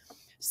 degrees.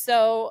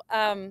 So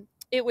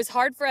it was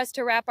hard for us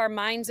to wrap our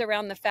minds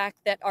around the fact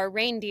that our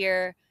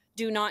reindeer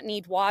do not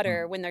need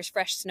water when there's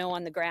fresh snow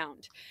on the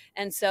ground.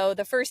 And so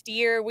the first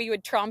year we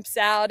would tromps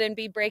out and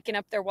be breaking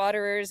up their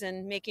waterers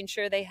and making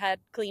sure they had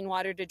clean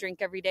water to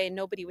drink every day, and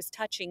nobody was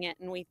touching it.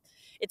 And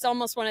it's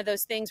almost one of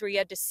those things where you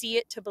had to see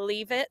it to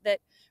believe it, that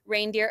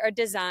reindeer are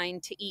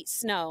designed to eat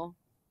snow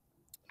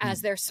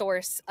as their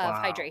source of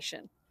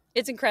hydration.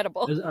 It's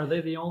incredible. Are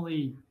they the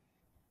only,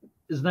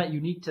 is that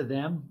unique to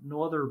them?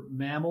 No other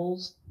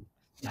mammals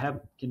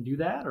can do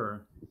that,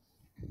 or?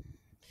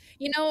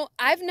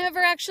 I've never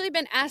actually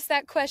been asked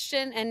that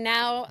question, and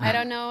now I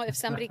don't know if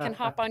somebody can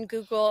hop on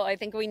Google. I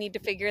think we need to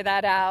figure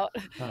that out.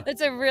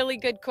 That's a really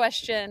good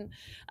question.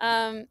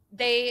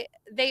 They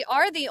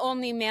are the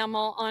only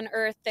mammal on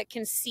Earth that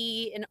can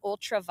see in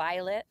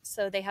ultraviolet,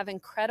 so they have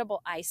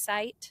incredible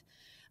eyesight.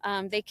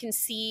 They can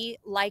see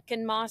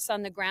lichen moss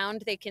on the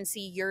ground. They can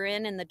see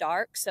urine in the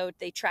dark, so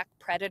they track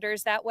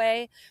predators that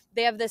way.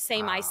 They have the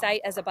same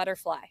eyesight as a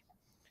butterfly.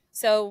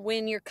 So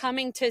when you're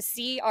coming to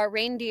see our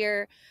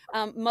reindeer,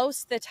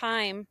 most of the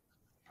time,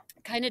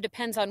 kind of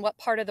depends on what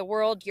part of the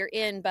world you're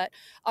in, but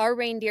our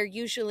reindeer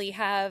usually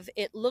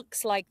it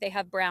looks like they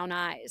have brown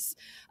eyes.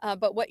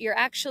 But what you're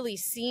actually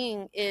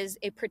seeing is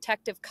a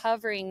protective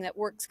covering that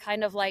works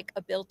kind of like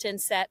a built-in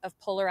set of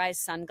polarized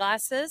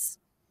sunglasses.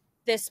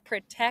 This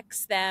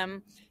protects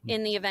them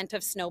in the event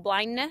of snow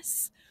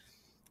blindness.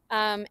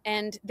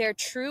 and their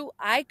true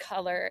eye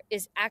color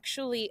is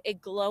actually a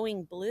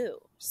glowing blue.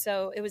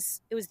 So it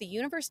was the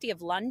University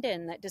of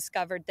London that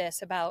discovered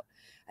this about,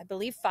 I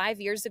believe,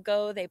 5 years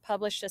ago. They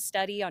published a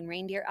study on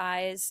reindeer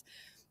eyes,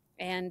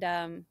 and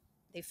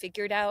they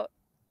figured out,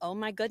 oh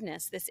my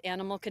goodness, this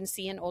animal can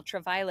see in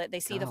ultraviolet.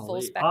 They see the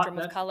full spectrum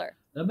of color.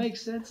 That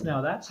makes sense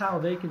now. That's how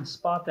they can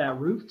spot that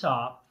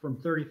rooftop from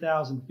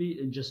 30,000 feet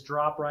and just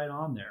drop right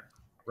on there,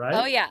 right?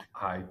 Oh yeah,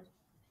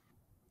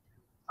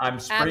 I'm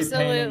spray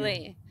absolutely.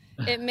 painting.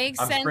 It makes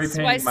I'm sense.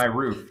 spray painting my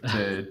roof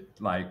to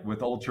like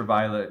with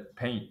ultraviolet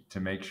paint to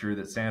make sure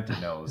that Santa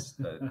knows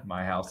that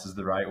my house is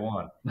the right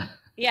one.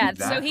 Yeah,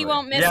 Exactly. so he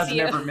won't miss He has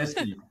you. never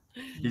missed me.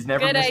 He's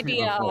never Good missed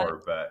me idea.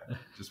 before, but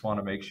just want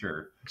to make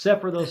sure.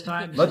 Except for those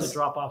times to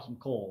drop off some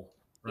coal,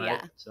 right?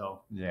 Yeah.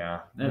 So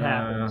yeah, it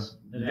happens.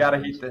 You gotta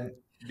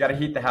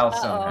heat the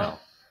house somehow.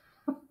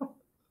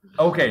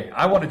 Okay,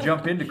 I want to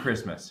jump into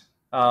Christmas.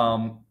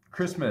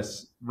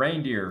 Christmas,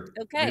 reindeer.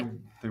 Okay.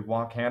 They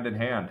walk hand in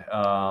hand.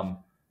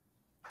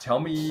 Tell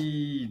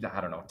me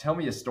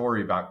a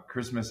story about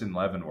Christmas in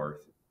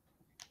Leavenworth.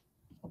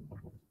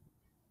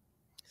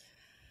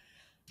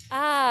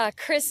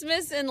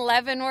 Christmas in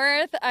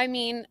Leavenworth. I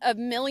mean, a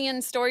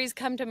million stories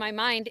come to my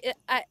mind.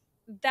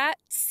 That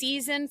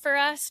season for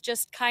us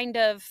just kind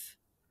of,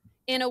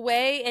 in a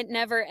way, it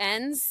never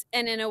ends.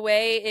 And in a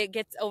way, it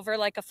gets over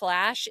like a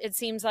flash. It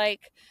seems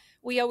like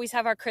we always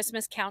have our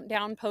Christmas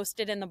countdown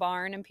posted in the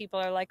barn, and people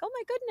are like, oh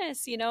my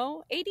goodness,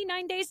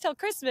 89 days till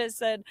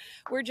Christmas. And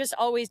we're just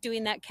always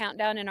doing that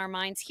countdown in our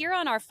minds. Here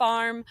on our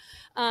farm,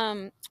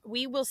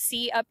 we will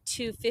see up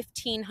to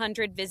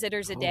 1,500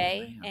 visitors a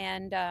day.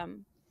 Man.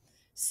 And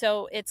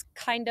so it's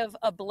kind of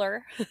a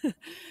blur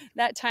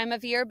that time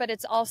of year, but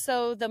it's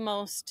also the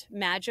most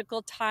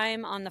magical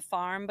time on the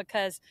farm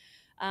because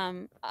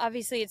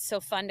obviously it's so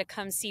fun to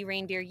come see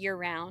reindeer year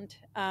round.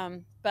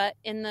 But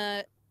in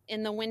the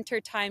winter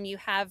time, you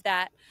have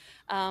that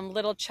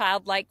little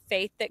childlike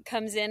faith that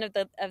comes in of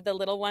the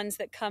little ones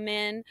that come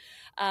in,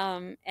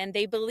 and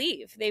they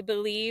believe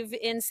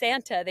in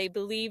Santa. They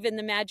believe in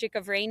the magic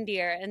of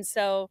reindeer, and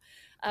so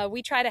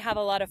we try to have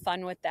a lot of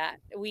fun with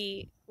that.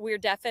 We're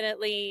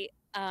definitely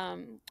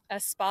a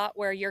spot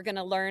where you're going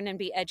to learn and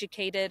be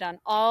educated on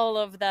all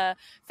of the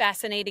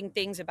fascinating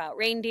things about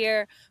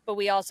reindeer, but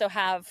we also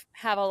have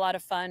a lot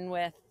of fun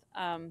with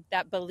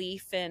that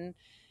belief in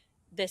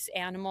this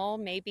animal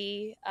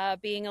maybe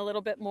being a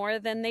little bit more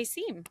than they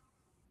seem.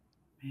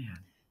 Man,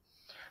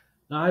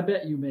 now I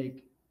bet you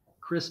make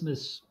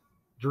Christmas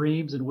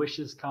dreams and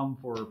wishes come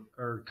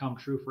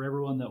true for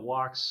everyone that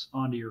walks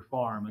onto your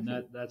farm,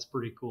 and that's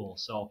pretty cool.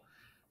 So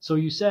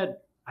you said,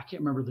 I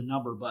can't remember the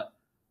number, but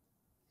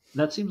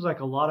that seems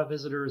like a lot of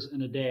visitors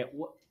in a day.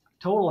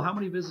 Total, how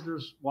many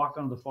visitors walk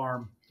onto the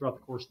farm throughout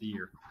the course of the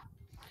year?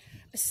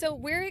 So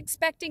we're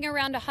expecting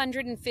around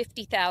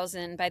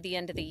 150,000 by the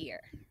end of the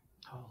year.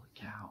 Holy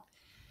cow.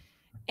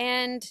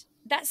 And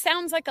that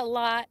sounds like a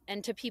lot,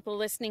 and to people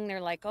listening, they're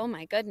like, oh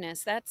my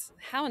goodness, that's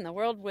how in the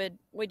world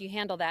would you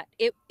handle that?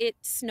 It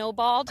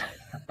snowballed.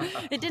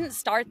 It didn't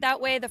start that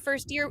way. The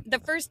first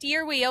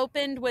year we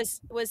opened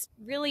was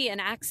really an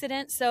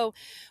accident. So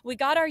we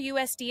got our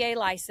USDA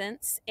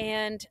license,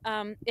 and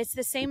it's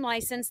the same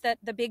license that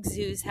the big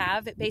zoos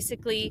have. It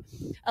basically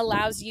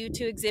allows you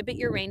to exhibit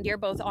your reindeer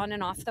both on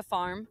and off the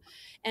farm.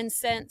 And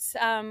since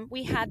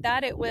we had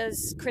that, it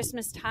was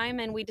Christmas time,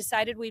 and we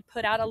decided we'd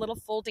put out a little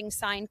folding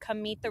sign,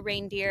 come meet the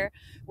reindeer.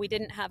 We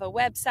didn't have a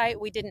website.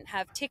 We didn't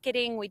have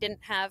ticketing. We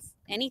didn't have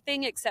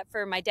anything except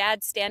for my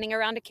dad standing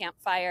around a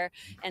campfire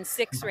and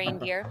 6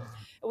 reindeer.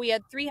 We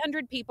had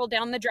 300 people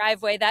down the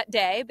driveway that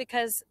day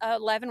because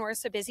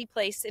Leavenworth's a busy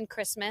place in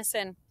Christmas.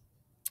 And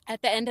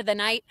at the end of the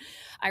night,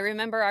 I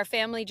remember our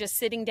family just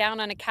sitting down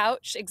on a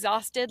couch,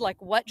 exhausted,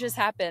 like, what just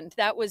happened?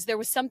 There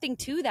was something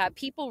to that.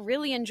 People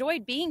really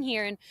enjoyed being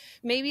here, and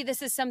maybe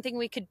this is something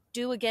we could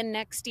do again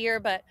next year,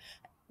 but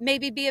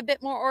maybe be a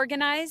bit more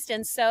organized.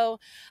 And so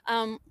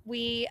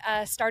we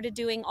started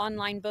doing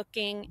online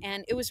booking,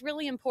 and it was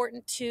really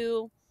important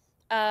to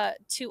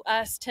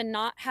us to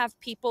not have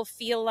people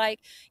feel like,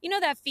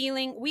 that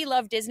feeling, we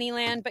love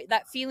Disneyland, but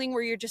that feeling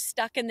where you're just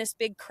stuck in this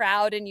big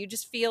crowd and you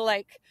just feel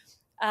like,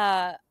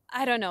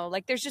 I don't know,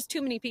 like there's just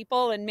too many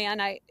people, and man,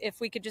 if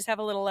we could just have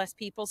a little less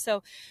people.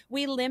 So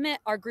we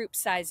limit our group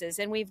sizes,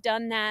 and we've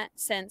done that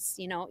since,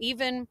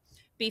 even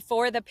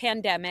before the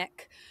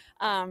pandemic.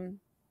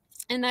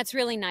 And that's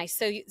really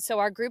nice. So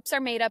our groups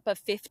are made up of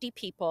 50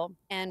 people,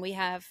 and we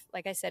have,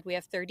 like I said, we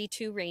have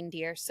 32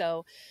 reindeer.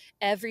 So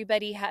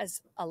everybody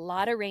has a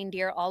lot of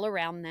reindeer all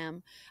around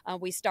them.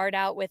 We start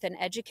out with an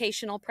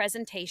educational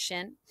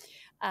presentation.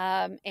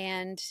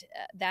 And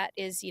that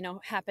is,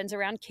 happens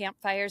around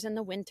campfires in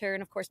the winter.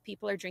 And of course,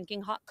 people are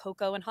drinking hot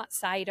cocoa and hot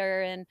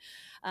cider and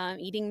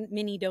eating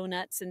mini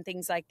donuts and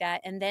things like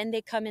that. And then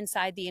they come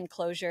inside the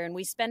enclosure, and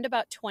we spend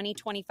about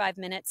 20-25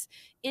 minutes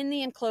in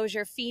the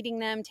enclosure feeding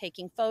them,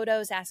 taking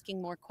photos,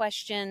 asking more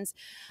questions.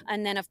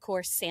 And then, of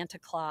course, Santa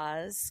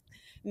Claus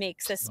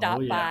makes a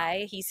stop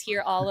by. He's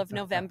here all of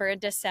November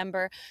and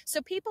December.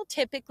 So people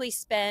typically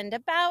spend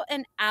about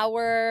an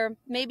hour,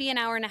 maybe an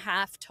hour and a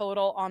half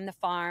total on the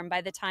farm by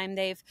the time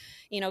they've,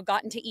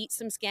 gotten to eat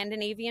some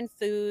Scandinavian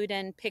food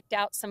and picked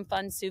out some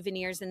fun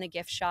souvenirs in the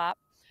gift shop.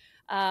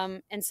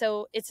 And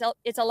so it's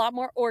a lot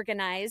more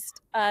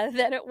organized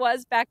than it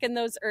was back in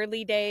those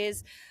early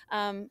days.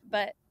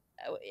 But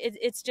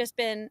it's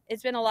been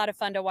a lot of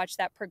fun to watch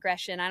that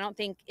progression. I don't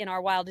think in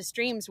our wildest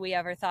dreams we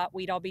ever thought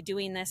we'd all be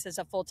doing this as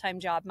a full-time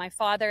job. My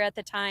father at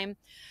the time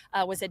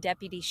was a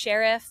deputy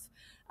sheriff,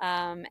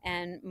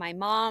 and my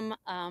mom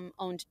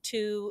owned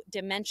 2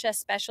 dementia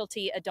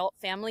specialty adult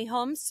family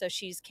homes. So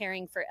she's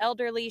caring for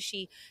elderly.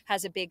 She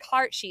has a big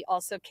heart. She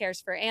also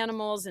cares for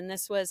animals, and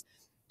this was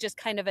just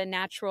kind of a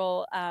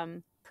natural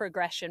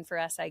progression for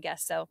us, I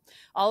guess. So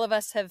all of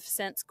us have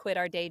since quit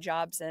our day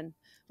jobs, and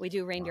we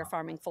do reindeer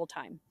farming full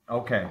time.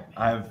 Okay,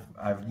 I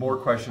have more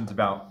questions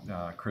about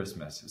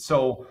Christmas.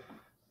 So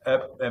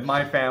at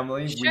my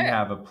family, we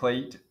have a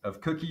plate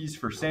of cookies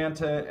for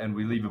Santa, and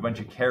we leave a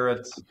bunch of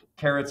carrots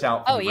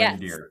out for the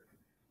reindeer.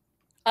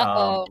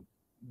 Uh-oh.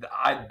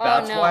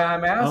 That's why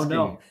I'm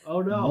asking.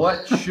 Oh no.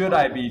 What should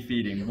I be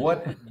feeding?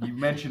 You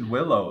mentioned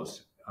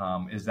willows.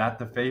 Is that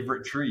the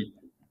favorite treat?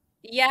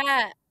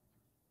 Yeah.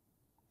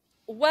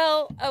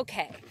 Well,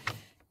 okay.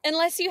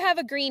 Unless you have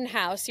a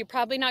greenhouse, you're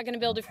probably not going to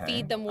be able to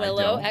feed them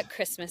willow at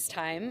Christmas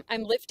time.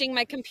 I'm lifting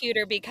my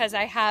computer because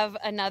I have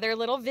another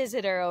little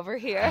visitor over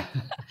here.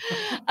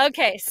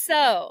 Okay,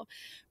 so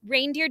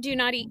reindeer do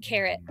not eat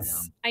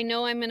carrots. I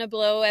know I'm going to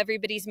blow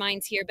everybody's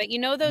minds here, but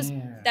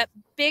that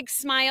big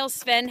smile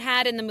Sven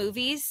had in the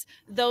movies,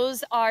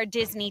 those are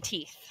Disney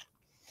teeth.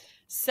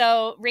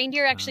 So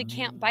reindeer actually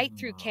can't bite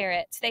through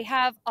carrots. They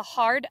have a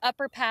hard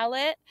upper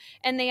palate,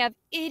 and they have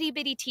itty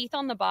bitty teeth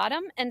on the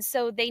bottom. And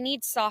so they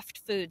need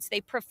soft foods. They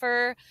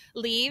prefer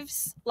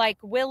leaves like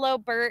willow,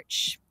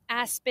 birch,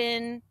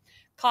 aspen,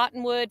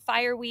 cottonwood,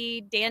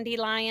 fireweed,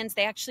 dandelions.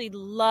 They actually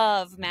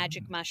love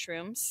magic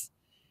mushrooms.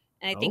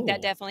 And I think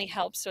that definitely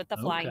helps with the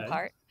flying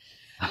part.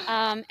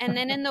 And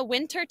then in the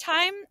winter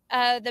time,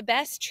 the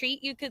best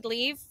treat you could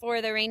leave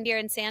for the reindeer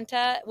and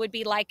Santa would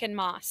be lichen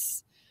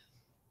moss.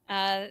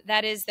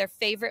 That is their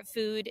favorite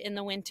food in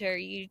the winter.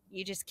 You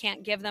just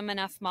can't give them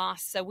enough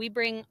moss. So we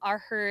bring our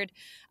herd.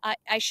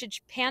 I should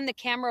pan the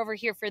camera over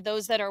here for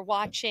those that are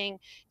watching.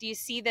 Do you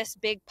see this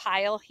big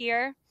pile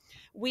here?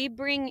 We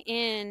bring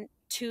in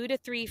 2 to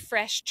 3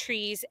 fresh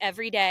trees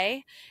every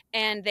day,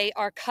 and they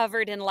are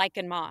covered in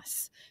lichen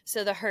moss.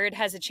 So the herd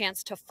has a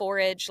chance to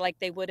forage like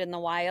they would in the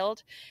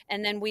wild.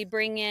 And then we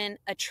bring in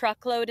a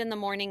truckload in the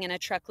morning and a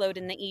truckload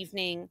in the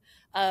evening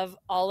of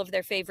all of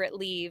their favorite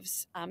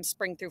leaves,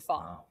 spring through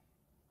fall.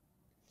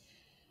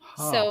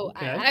 Wow. So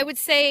I would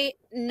say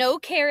no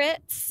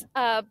carrots,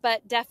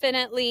 but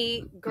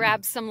definitely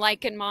grab some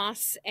lichen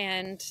moss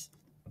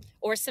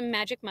or some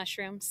magic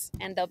mushrooms,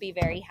 and they'll be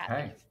very happy.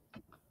 Okay.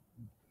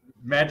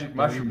 Magic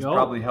mushrooms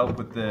probably help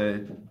with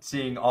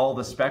seeing all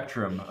the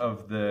spectrum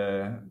of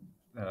the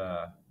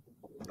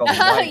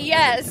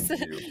yes,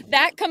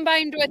 that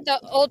combined with the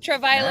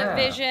ultraviolet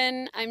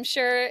vision, I'm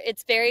sure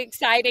it's very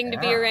exciting to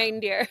be a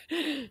reindeer.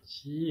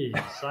 Geez,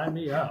 sign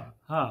me up.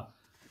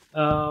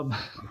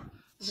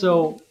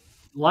 So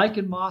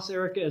lichen moss,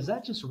 Erika, is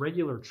that just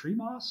regular tree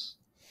moss?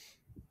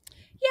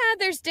 Yeah,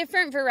 there's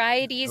different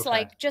varieties.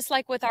 Just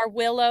like with our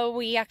willow,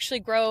 we actually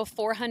grow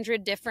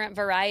 400 different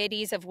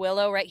varieties of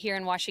willow right here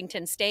in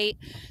Washington State.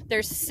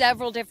 There's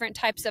several different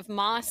types of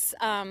moss.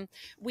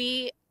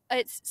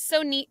 It's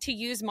so neat to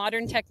use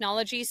modern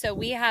technology. So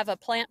we have a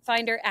plant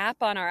finder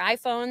app on our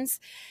iPhones,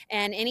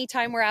 and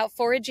anytime we're out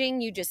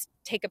foraging, you just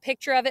take a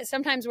picture of it.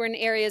 Sometimes we're in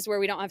areas where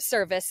we don't have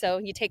service, so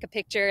you take a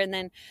picture and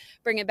then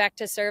bring it back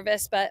to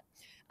service. But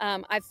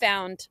I've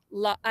found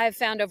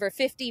over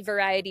 50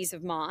 varieties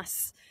of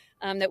moss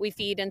that we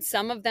feed, and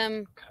some of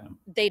them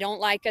they don't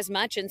like as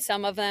much, and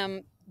some of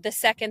them, the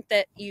second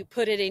that you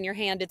put it in your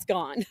hand, it's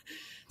gone.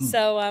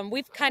 So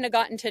we've kind of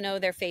gotten to know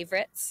their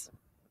favorites.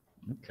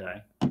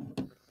 Okay.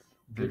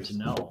 Good to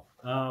know.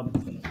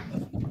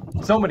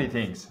 So many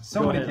things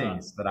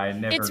that I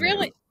never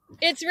knew.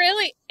 It's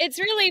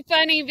really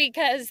funny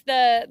because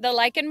the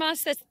lichen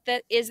moss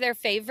that is their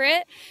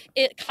favorite,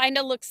 it kind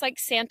of looks like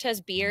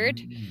Santa's beard.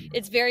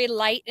 It's very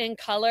light in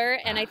color,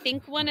 and I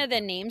think one of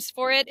the names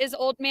for it is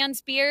Old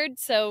Man's Beard.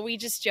 So we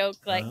just joke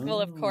well,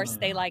 of course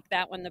they like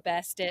that one the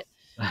best. It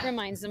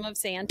reminds them of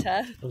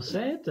Santa. Of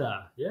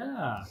Santa,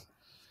 yeah.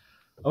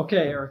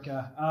 Okay,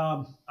 Erika,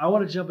 I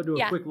want to jump into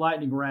a quick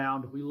lightning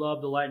round. We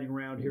love the lightning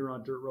round here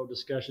on Dirt Road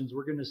Discussions.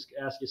 We're going to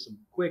ask you some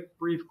quick,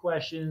 brief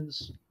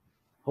questions.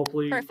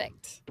 Hopefully,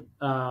 perfect.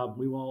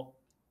 We won't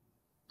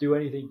do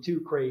anything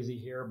too crazy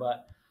here,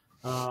 but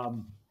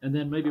and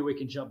then maybe we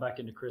can jump back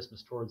into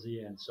Christmas towards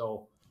the end.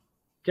 So,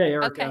 okay,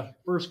 Erika, Okay.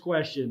 first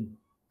question: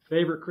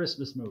 favorite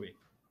Christmas movie?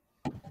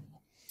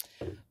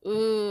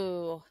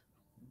 Ooh,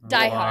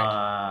 Die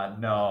Hard.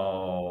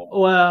 No.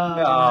 Well,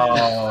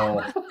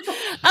 No.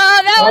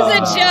 Oh, that was a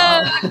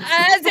joke.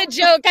 That's a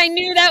joke. I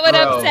knew that would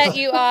Gross. upset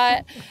you.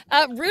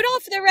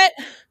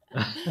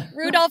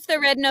 Rudolph the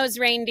Red-Nosed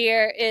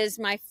Reindeer is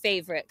my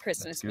favorite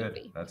Christmas That's good.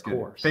 movie. That's Of good.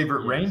 course,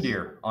 Favorite yes.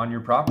 reindeer on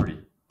your property?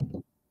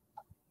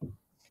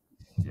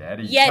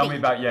 Yeti. Yeti. Tell me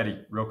about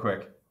Yeti real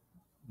quick.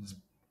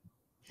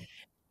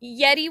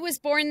 Yeti was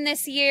born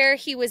this year.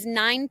 He was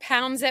 9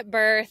 pounds at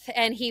birth,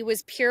 and he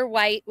was pure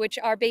white, which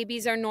our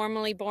babies are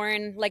normally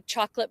born like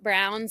chocolate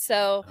brown.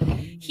 So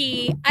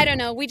I don't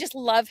know, we just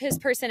love his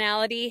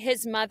personality.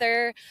 His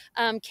mother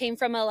came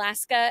from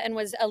Alaska and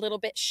was a little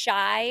bit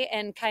shy,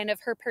 and kind of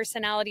her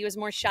personality was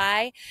more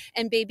shy.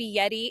 And baby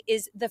Yeti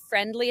is the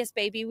friendliest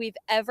baby we've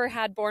ever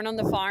had born on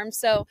the farm.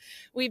 So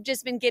we've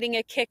just been getting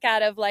a kick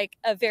out of like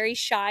a very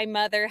shy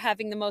mother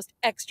having the most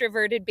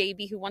extroverted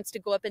baby who wants to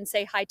go up and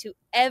say hi to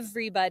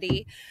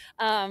everybody.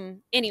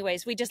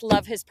 Anyways, we just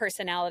love his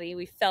personality.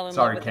 We fell in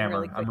love with him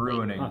really quickly. I'm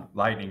ruining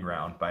lightning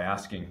round by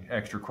asking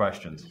extra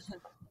questions.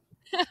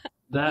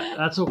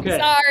 That's okay.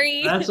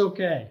 Sorry. That's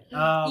okay.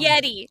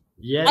 Yeti.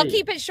 I'll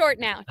keep it short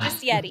now.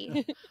 Just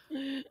Yeti.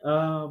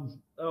 I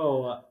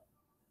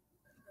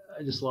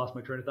just lost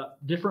my train of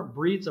thought. Different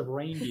breeds of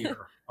reindeer.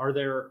 Are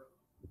there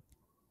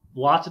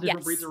lots of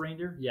different breeds of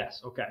reindeer?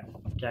 Yes. Okay.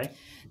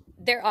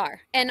 There are.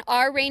 And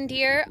our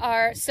reindeer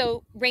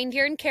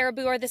reindeer and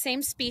caribou are the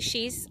same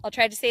species. I'll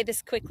try to say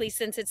this quickly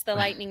since it's the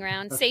lightning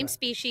round. Same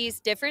species,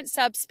 different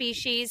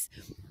subspecies.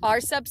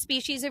 Our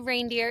subspecies of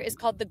reindeer is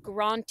called the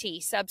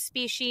Gronte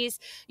subspecies.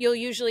 You'll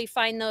usually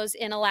find those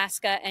in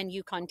Alaska and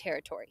Yukon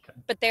Territory.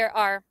 But there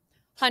are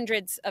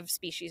hundreds of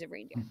species of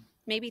reindeer.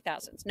 Maybe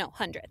thousands. No,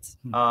 hundreds.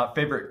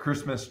 Favorite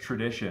Christmas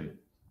tradition?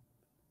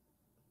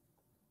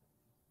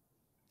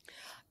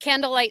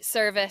 Candlelight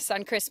service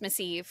on Christmas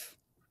Eve.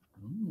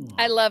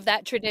 I love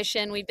that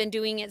tradition. We've been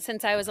doing it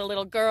since I was a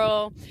little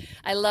girl.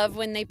 I love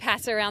when they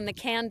pass around the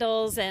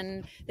candles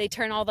and they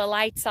turn all the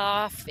lights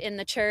off in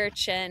the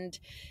church, and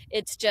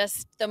it's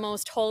just the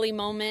most holy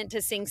moment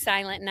to sing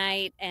Silent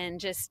Night, and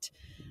just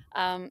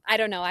I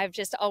don't know, I've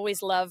just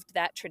always loved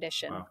that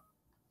tradition.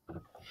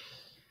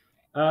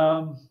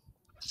 Wow.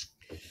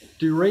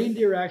 Do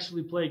reindeer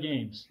actually play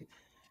games?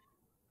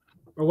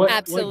 Or what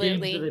games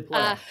do they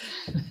play?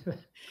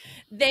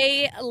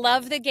 They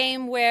love the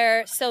game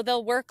where, so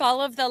they'll work all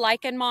of the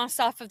lichen moss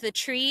off of the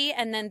tree,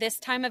 and then this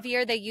time of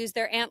year they use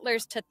their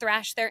antlers to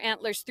thrash their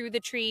antlers through the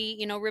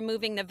tree,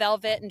 removing the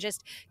velvet and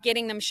just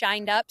getting them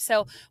shined up.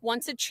 So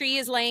once a tree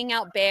is laying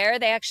out bare,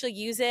 they actually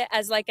use it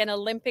as like an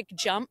Olympic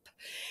jump.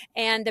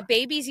 And the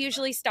babies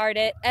usually start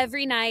it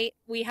every night.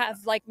 We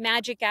have like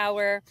magic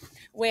hour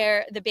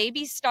where the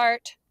babies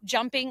start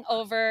jumping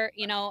over,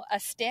 a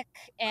stick,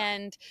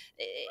 and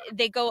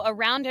they go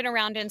around and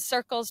around in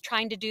circles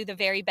trying to do the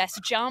very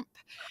best jump.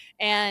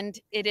 And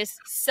it is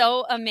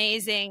so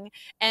amazing.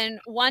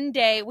 And one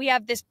day we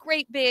have this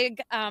great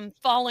big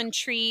fallen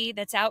tree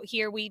that's out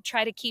here. We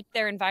try to keep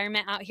their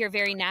environment out here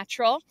very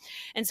natural.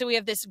 And so we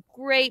have this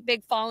great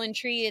big fallen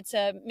tree. It's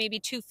maybe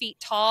 2 feet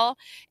tall.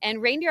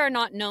 And reindeer are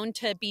not known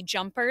to be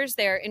jumpers.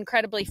 They're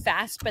incredibly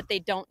fast, but they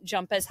don't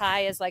jump as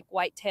high as like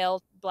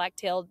white-tailed,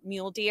 black-tailed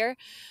mule deer.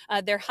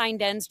 Their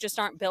hind ends just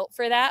aren't built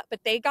for that.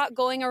 But they got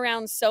going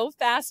around so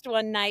fast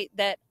one night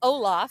that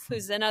Olaf,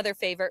 who's another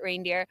favorite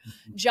reindeer,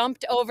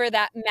 jumped over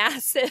that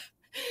massive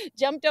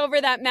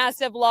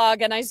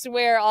log. And I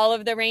swear all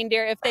of the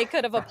reindeer, if they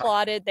could have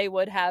applauded, they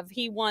would have.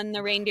 He won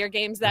the reindeer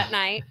games that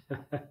night.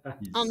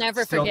 I'll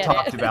never forget it. Still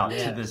talked about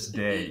to this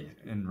day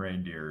in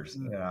reindeers.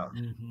 Yeah.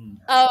 Mm-hmm.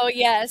 Oh,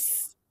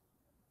 yes.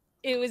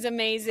 It was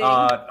amazing.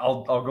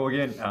 I'll go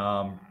again.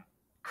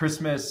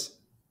 Christmas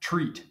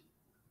treat.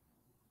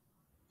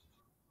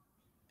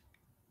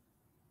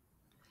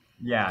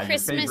 Yeah, your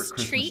favorite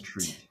Christmas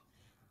treat.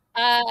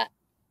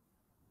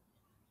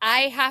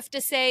 I have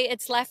to say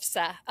it's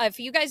lefse. If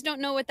you guys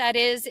don't know what that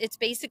is, it's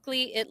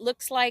basically, it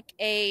looks like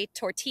a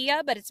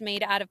tortilla, but it's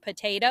made out of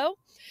potato.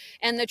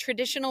 And the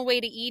traditional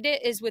way to eat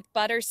it is with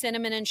butter,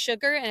 cinnamon, and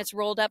sugar, and it's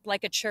rolled up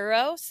like a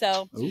churro.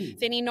 So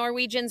if any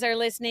Norwegians are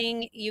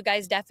listening, you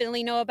guys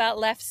definitely know about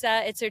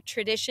lefse. It's a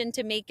tradition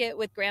to make it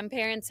with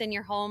grandparents in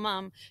your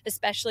home,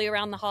 especially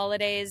around the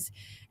holidays.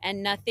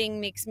 And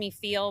nothing makes me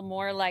feel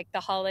more like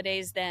the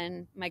holidays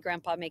than my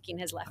grandpa making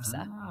his lefse.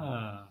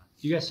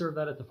 Do you guys serve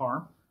that at the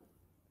farm?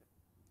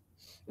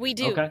 We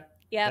do. Okay.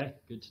 Yeah. Okay.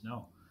 Good to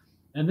know.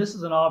 And this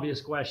is an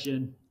obvious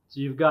question. So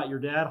you've got your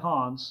dad,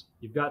 Hans.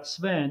 You've got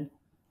Sven.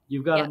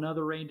 You've got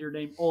another reindeer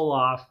named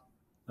Olaf.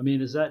 I mean,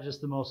 is that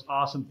just the most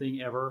awesome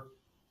thing ever?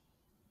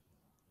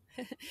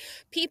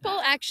 People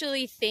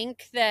actually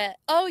think that,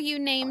 oh, you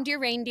named your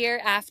reindeer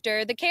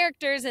after the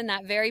characters in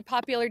that very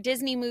popular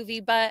Disney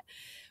movie, but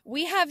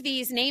we have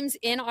these names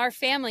in our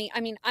family.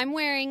 I mean, I'm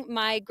wearing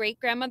my great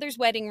grandmother's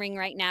wedding ring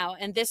right now,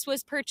 and this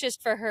was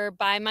purchased for her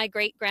by my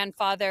great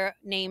grandfather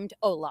named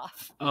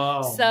Olaf.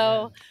 Oh,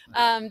 So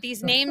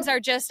these names are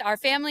just our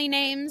family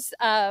names.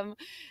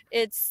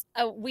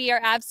 We are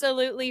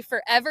absolutely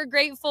forever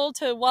grateful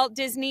to Walt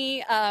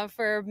Disney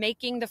for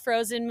making the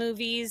Frozen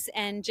movies,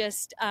 and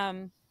just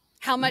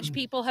how much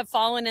people have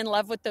fallen in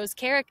love with those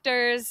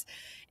characters.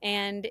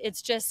 And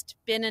it's just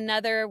been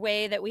another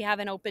way that we have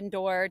an open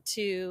door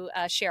to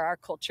share our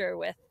culture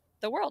with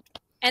the world.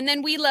 And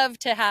then we love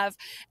to have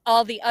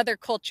all the other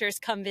cultures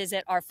come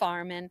visit our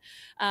farm. And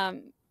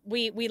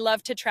we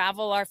love to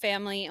travel our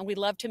family, and we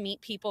love to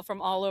meet people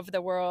from all over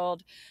the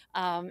world.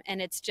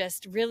 And it's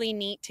just really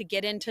neat to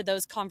get into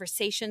those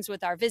conversations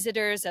with our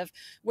visitors of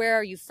where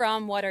are you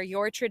from? What are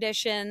your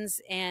traditions?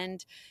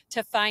 And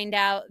to find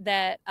out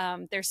that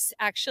there's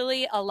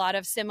actually a lot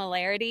of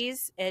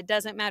similarities. It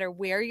doesn't matter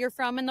where you're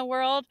from in the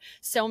world.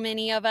 So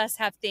many of us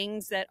have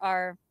things that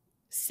are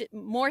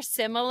more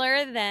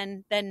similar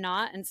than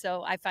not, and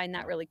so I find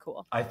that really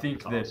cool. I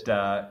think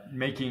that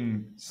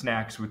making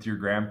snacks with your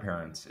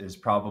grandparents is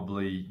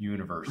probably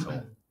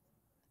universal.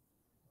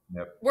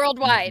 Yep.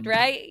 Worldwide,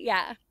 right?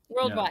 Yeah,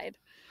 worldwide.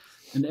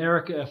 Yeah. And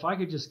Erika, if I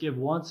could just give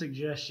one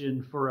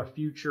suggestion for a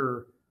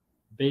future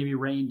baby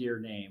reindeer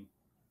name.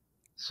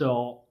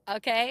 So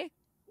okay.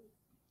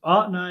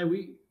 Aunt and I,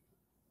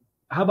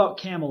 how about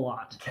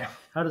Camelot?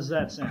 How does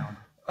that sound?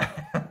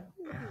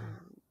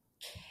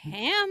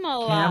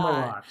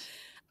 Camelot.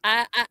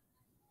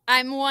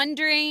 I'm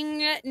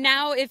wondering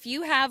now if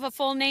you have a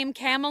full name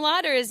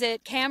Camelot, or is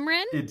it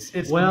Cameron? It's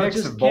a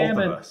mix of both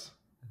of us.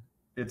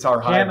 It's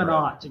our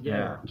Camelot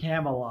together. Yeah.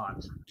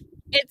 Camelot.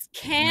 It's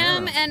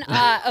Cam and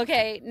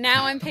okay,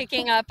 now I'm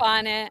picking up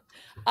on it.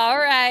 All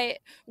right.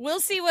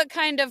 We'll see what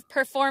kind of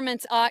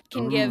performance Ott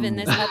can give in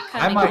this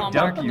upcoming I might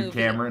Hallmark dump you, movie.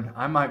 Cameron.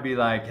 I might be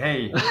like,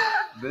 hey,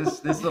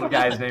 this little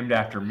guy's named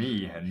after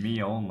me and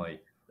me only.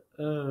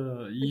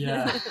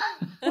 Yeah.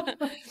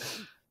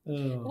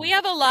 We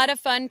have a lot of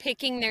fun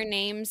picking their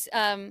names.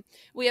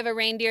 We have a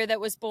reindeer that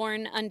was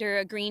born under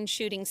a green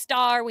shooting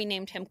star. We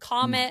named him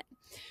Comet.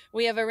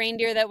 We have a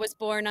reindeer that was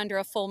born under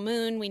a full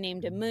moon. We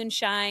named him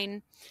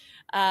Moonshine.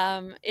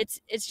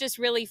 It's just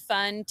really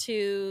fun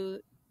to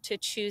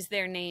choose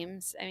their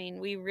names. I mean,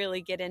 we really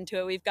get into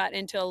it. We've gotten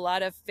into a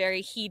lot of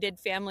very heated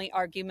family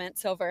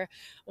arguments over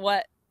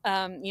what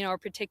a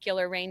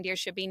particular reindeer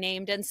should be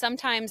named. And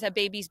sometimes a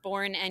baby's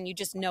born and you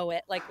just know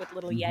it, like with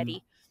little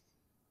Yeti.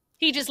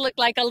 He just looked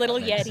like a little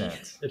Yeti.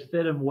 Sense. It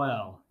fit him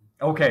well.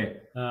 Okay.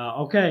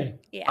 Okay.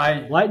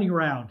 Yeah. Lightning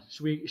round.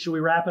 Should we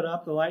wrap it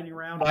up? The lightning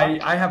round.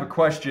 I have a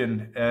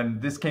question,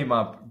 and this came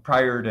up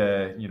prior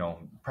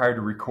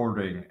to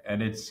recording,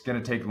 and it's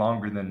going to take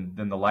longer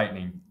than the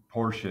lightning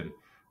portion.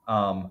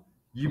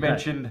 You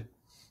mentioned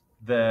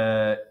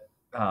the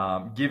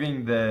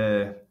giving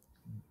the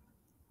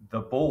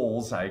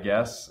bulls, I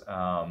guess,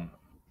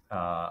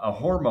 a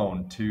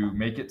hormone to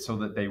make it so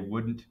that they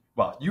wouldn't.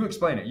 Well, you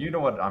explain it. You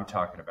know what I'm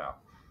talking about.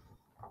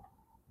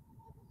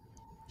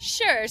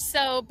 Sure.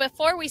 So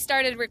before we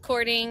started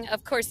recording,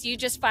 of course, you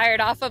just fired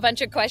off a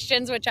bunch of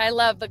questions, which I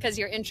love because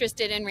you're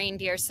interested in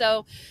reindeer.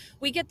 So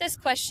we get this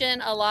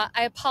question a lot.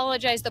 I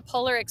apologize. The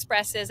Polar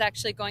Express is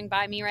actually going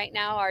by me right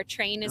now. Our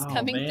train is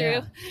coming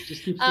through. It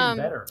just keeps getting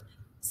better.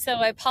 So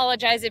I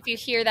apologize if you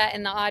hear that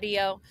in the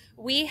audio.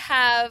 We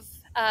have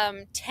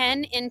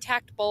 10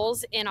 intact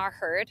bulls in our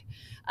herd.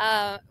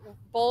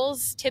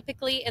 Bulls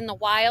typically in the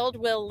wild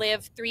will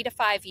live 3 to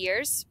 5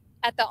 years.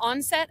 At the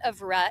onset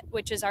of rut,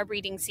 which is our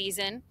breeding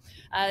season,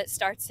 it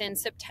starts in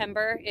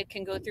September, it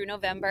can go through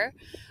November.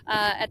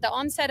 At the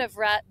onset of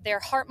rut, their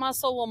heart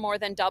muscle will more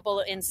than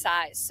double in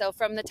size. So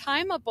from the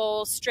time a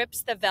bull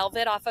strips the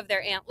velvet off of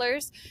their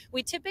antlers,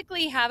 we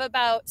typically have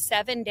about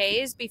 7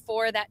 days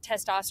before that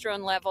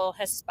testosterone level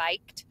has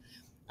spiked.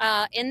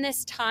 In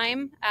this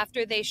time,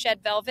 after they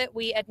shed velvet,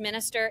 we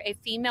administer a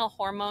female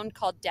hormone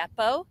called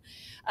Depo.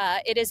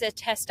 It is a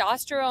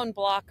testosterone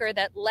blocker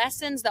that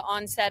lessens the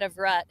onset of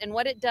rut. And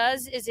what it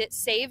does is it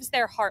saves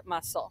their heart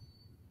muscle,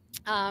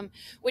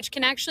 which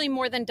can actually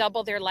more than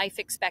double their life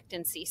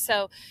expectancy.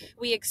 So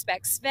we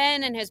expect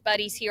Sven and his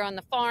buddies here on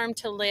the farm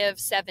to live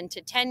 7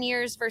 to 10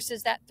 years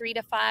versus that 3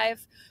 to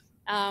 5.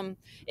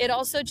 It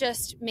also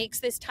just makes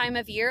this time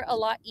of year a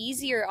lot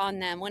easier on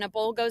them. When a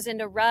bull goes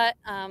into rut,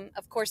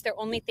 of course, they're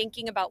only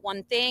thinking about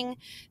one thing.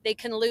 They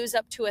can lose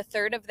up to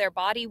 1/3 of their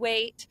body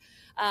weight.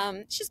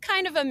 It's just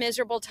kind of a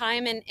miserable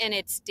time, and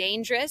it's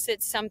dangerous.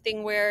 It's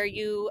something where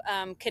you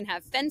can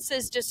have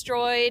fences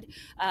destroyed.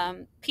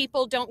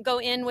 People don't go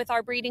in with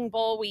our breeding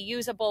bull. We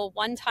use a bull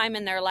one time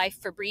in their life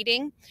for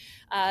breeding.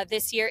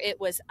 This year it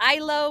was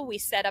Ilo. We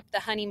set up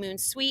the honeymoon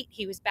suite.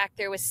 He was back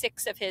there with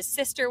 6 of his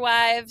sister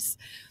wives.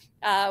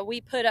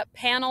 We put up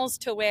panels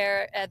to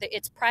where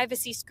it's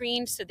privacy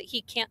screened so that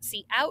he can't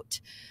see out.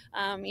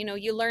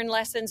 You learn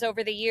lessons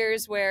over the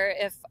years where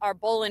if our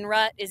bull in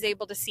rut is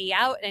able to see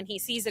out and he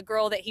sees a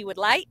girl that he would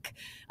like,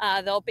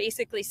 they'll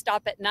basically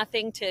stop at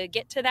nothing to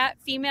get to that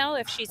female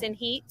if she's in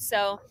heat.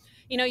 So,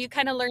 you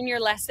kind of learn your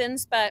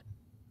lessons, but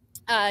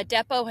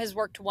Depot has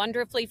worked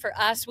wonderfully for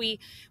us. We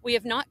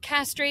have not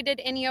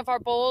castrated any of our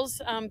bulls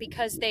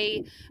because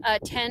they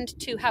tend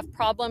to have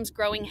problems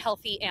growing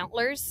healthy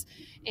antlers,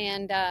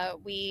 and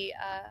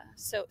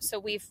so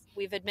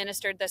we've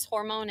administered this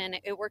hormone, and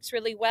it works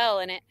really well,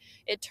 and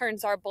it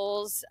turns our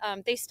bulls.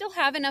 They still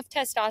have enough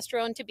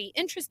testosterone to be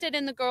interested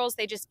in the girls.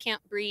 They just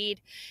can't breed,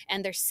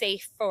 and they're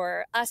safe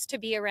for us to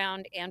be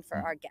around and for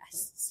our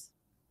guests.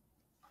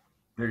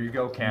 There you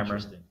go,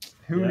 Cameron.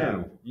 Who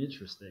knew?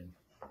 Interesting.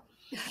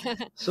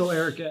 So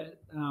Erika,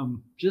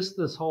 just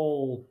the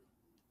whole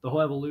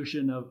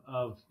evolution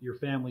of your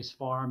family's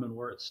farm and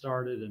where it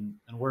started and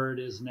where it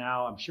is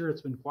now, I'm sure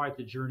it's been quite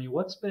the journey.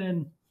 What's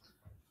been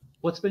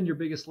your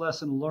biggest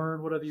lesson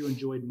learned? What have you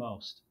enjoyed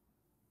most?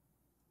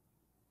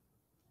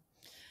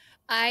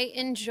 I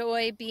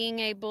enjoy being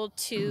able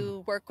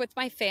to work with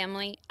my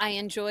family. I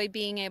enjoy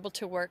being able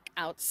to work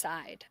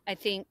outside. I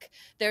think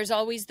there's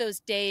always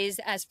those days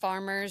as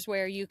farmers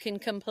where you can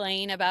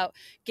complain about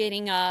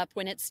getting up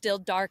when it's still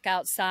dark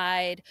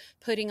outside,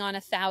 putting on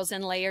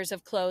 1,000 layers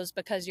of clothes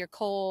because you're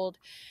cold.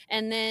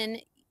 And then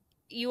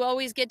you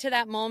always get to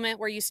that moment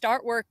where you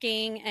start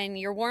working and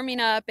you're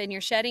warming up and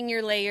you're shedding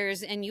your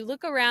layers and you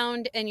look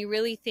around and you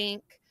really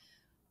think,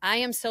 I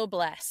am so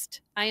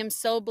blessed. I am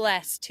so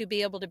blessed to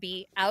be able to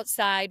be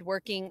outside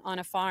working on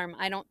a farm.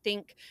 I don't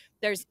think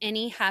there's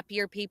any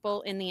happier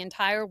people in the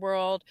entire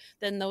world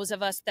than those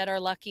of us that are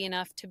lucky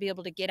enough to be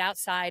able to get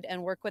outside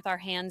and work with our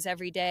hands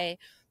every day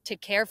to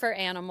care for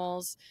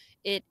animals.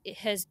 It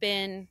has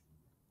been,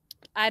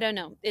 I don't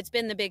know, it's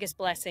been the biggest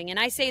blessing. And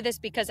I say this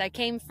because I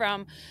came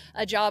from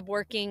a job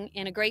working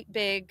in a great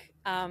big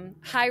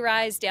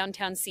high-rise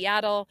downtown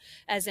Seattle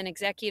as an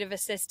executive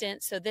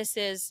assistant. So this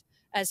is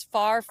as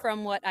far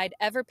from what I'd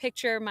ever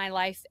picture my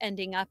life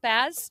ending up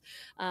as.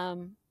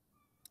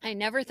 I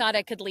never thought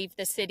I could leave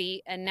the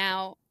city, and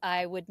now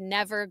I would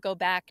never go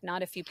back,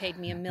 not if you paid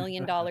me $1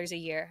 million a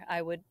year.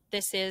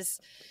 This is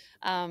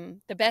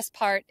the best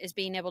part is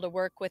being able to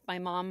work with my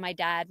mom, my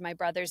dad, my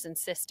brothers and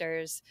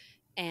sisters,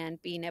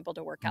 and being able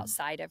to work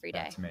outside every day.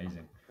 That's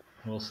amazing.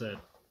 Well said.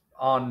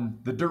 On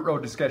the Dirt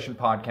Road Discussion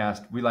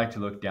podcast, we like to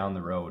look down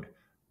the road.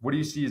 What do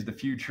you see as the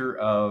future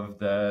of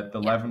the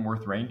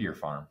Leavenworth Reindeer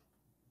Farm?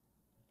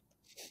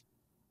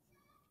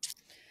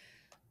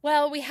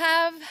 Well, we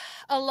have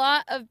a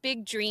lot of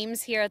big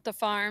dreams here at the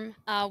farm.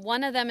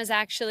 One of them is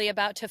actually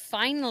about to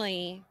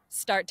finally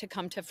start to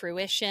come to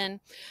fruition.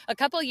 A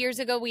couple years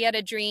ago, we had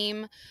a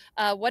dream.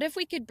 What if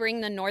we could bring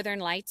the Northern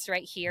Lights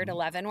right here to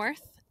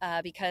Leavenworth?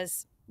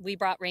 Because we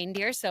brought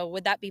reindeer, so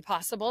would that be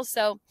possible?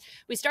 So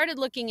we started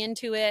looking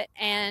into it,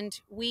 and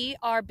we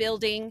are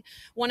building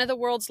one of the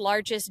world's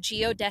largest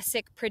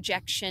geodesic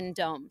projection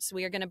domes.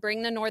 We are going to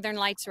bring the Northern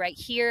Lights right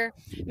here.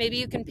 Maybe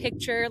you can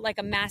picture like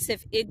a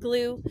massive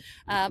igloo.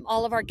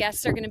 All of our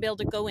guests are going to be able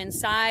to go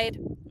inside,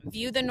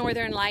 view the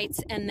Northern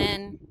Lights, and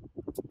then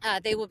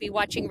they will be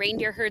watching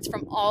reindeer herds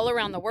from all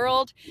around the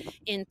world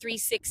in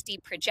 360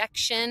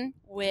 projection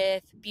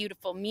with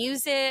beautiful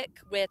music,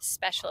 with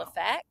special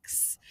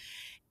effects.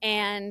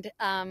 And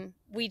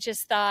we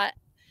just thought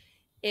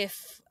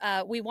if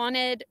we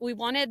wanted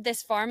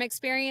this farm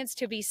experience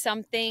to be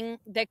something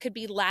that could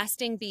be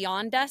lasting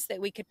beyond us,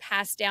 that we could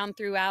pass down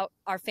throughout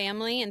our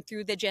family and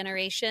through the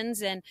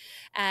generations. And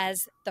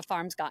as the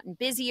farm's gotten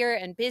busier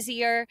and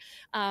busier,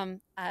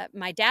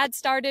 my dad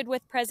started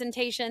with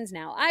presentations.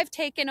 Now I've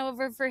taken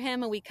over for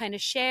him and we kind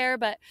of share,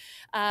 but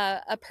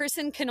a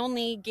person can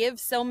only give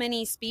so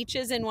many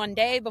speeches in one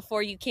day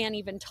before you can't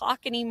even talk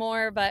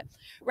anymore. But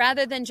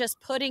rather than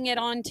just putting it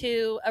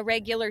onto a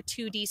regular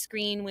 2D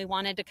screen, we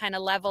wanted to kind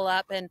of level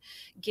up and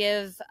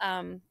give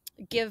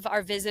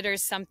our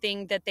visitors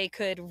something that they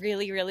could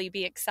really, really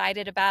be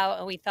excited about.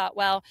 And we thought,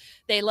 well,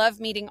 they love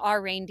meeting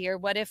our reindeer.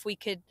 What if we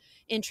could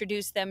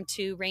introduce them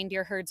to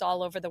reindeer herds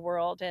all over the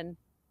world and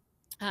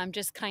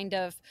just kind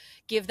of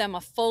give them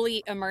a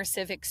fully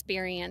immersive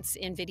experience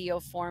in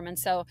video form. And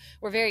so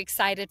we're very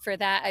excited for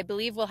that. I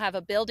believe we'll have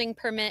a building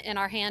permit in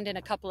our hand in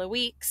a couple of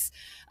weeks,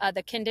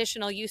 the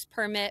conditional use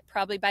permit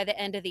probably by the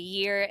end of the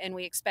year, and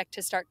we expect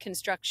to start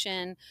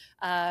construction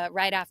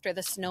right after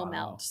the snow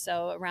melt,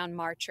 so around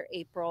March or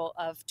April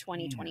of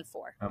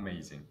 2024.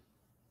 Amazing.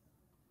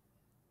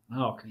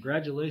 Oh,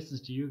 congratulations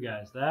to you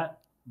guys.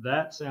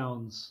 That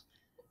sounds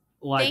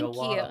like a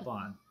lot of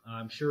fun.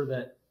 I'm sure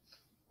that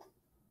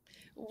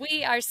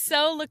we are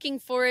so looking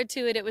forward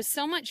to it. It was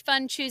so much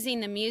fun choosing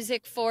the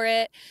music for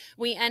it.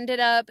 We ended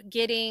up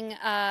getting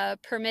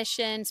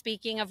permission,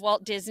 speaking of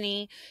Walt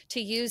Disney, to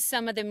use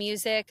some of the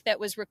music that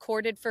was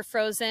recorded for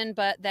Frozen,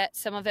 but that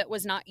some of it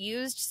was not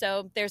used.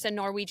 So there's a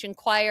Norwegian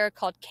choir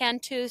called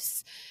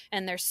Cantus,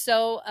 and they're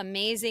so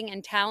amazing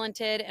and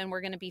talented, and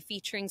we're going to be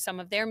featuring some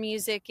of their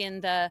music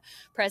in the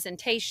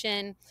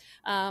presentation,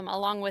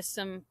 along with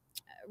some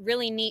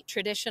really neat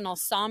traditional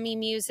Sami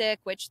music,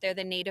 which they're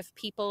the native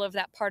people of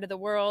that part of the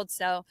world.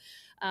 So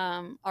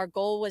our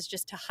goal was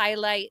just to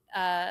highlight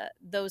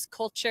those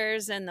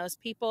cultures and those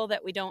people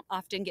that we don't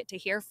often get to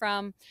hear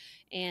from,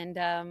 and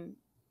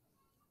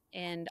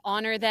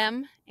honor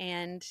them.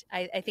 And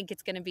I think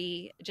it's going to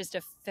be just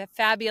a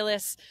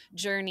fabulous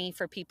journey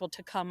for people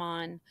to come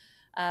on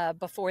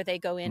before they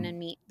go in and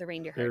meet the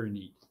reindeer herd. Very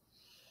neat.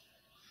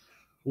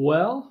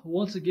 Well,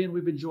 once again,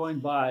 we've been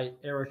joined by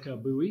Erika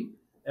Bowie.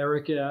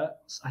 Erika,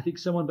 I think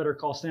someone better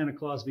call Santa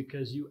Claus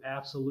because you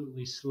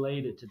absolutely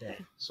slayed it today.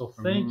 So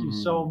thank you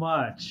so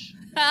much.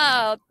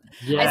 Oh,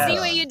 yes. I see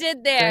what you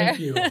did there. Thank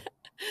you.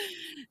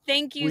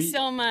 Thank you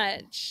so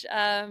much.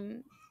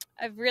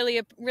 I've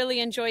really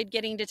enjoyed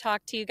getting to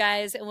talk to you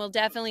guys, and we'll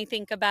definitely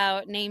think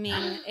about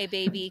naming a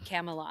baby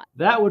Camelot.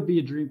 That would be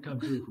a dream come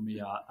true for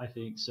me. I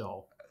think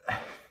so.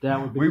 That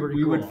would be pretty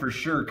we cool. would for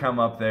sure come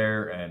up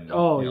there and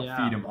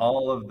feed him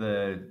all of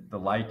the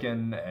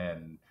lichen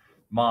and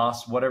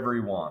moss, whatever he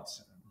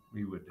wants.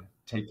 We would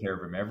take care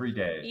of him every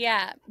day.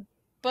 Yeah.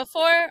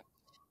 Before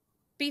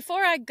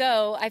I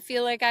go, I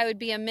feel like I would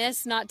be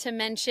amiss not to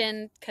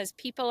mention, because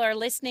people are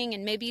listening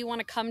and maybe you want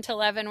to come to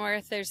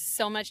Leavenworth. There's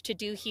so much to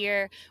do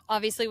here.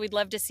 Obviously, we'd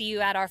love to see you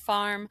at our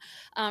farm.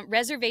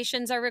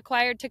 Reservations are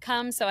required to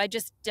come, so I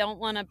just don't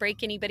want to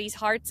break anybody's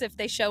hearts if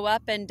they show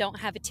up and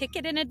don't have a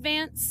ticket in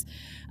advance.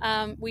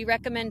 We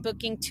recommend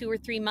booking 2 or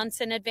 3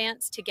 months in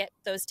advance to get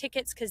those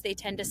tickets because they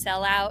tend to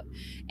sell out.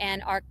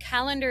 And our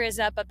calendar is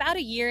up about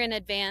a year in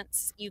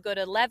advance. You go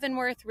to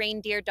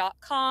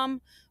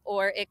leavenworthreindeer.com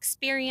or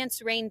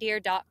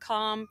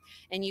experiencereindeer.com,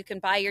 and you can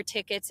buy your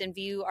tickets and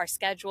view our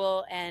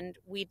schedule. And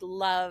we'd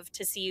love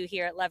to see you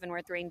here at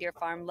Leavenworth Reindeer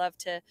Farm. Love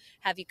to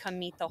have you come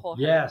meet the whole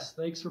herd. Yes,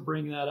 thanks for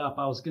bringing that up.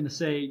 I was going to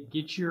say,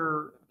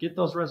 get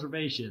those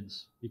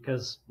reservations,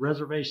 because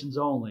reservations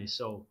only.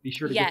 So be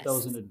sure to get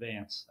those in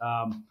advance.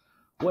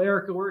 Well,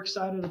 Erika, we're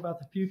excited about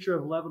the future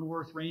of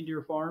Leavenworth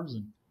Reindeer Farms,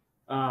 and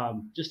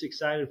just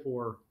excited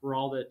for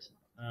all that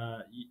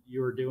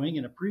you're doing,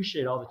 and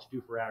appreciate all that you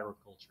do for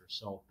agriculture.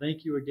 So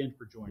thank you again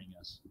for joining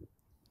us.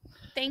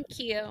 Thank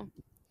you.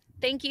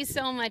 Thank you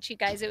so much, you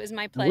guys. It was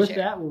my pleasure. And with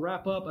that, we'll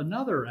wrap up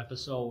another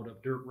episode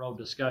of Dirt Road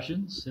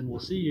Discussions, and we'll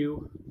see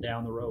you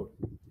down the road.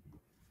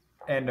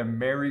 And a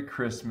Merry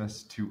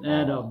Christmas to all.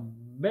 And a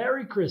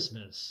Merry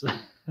Christmas.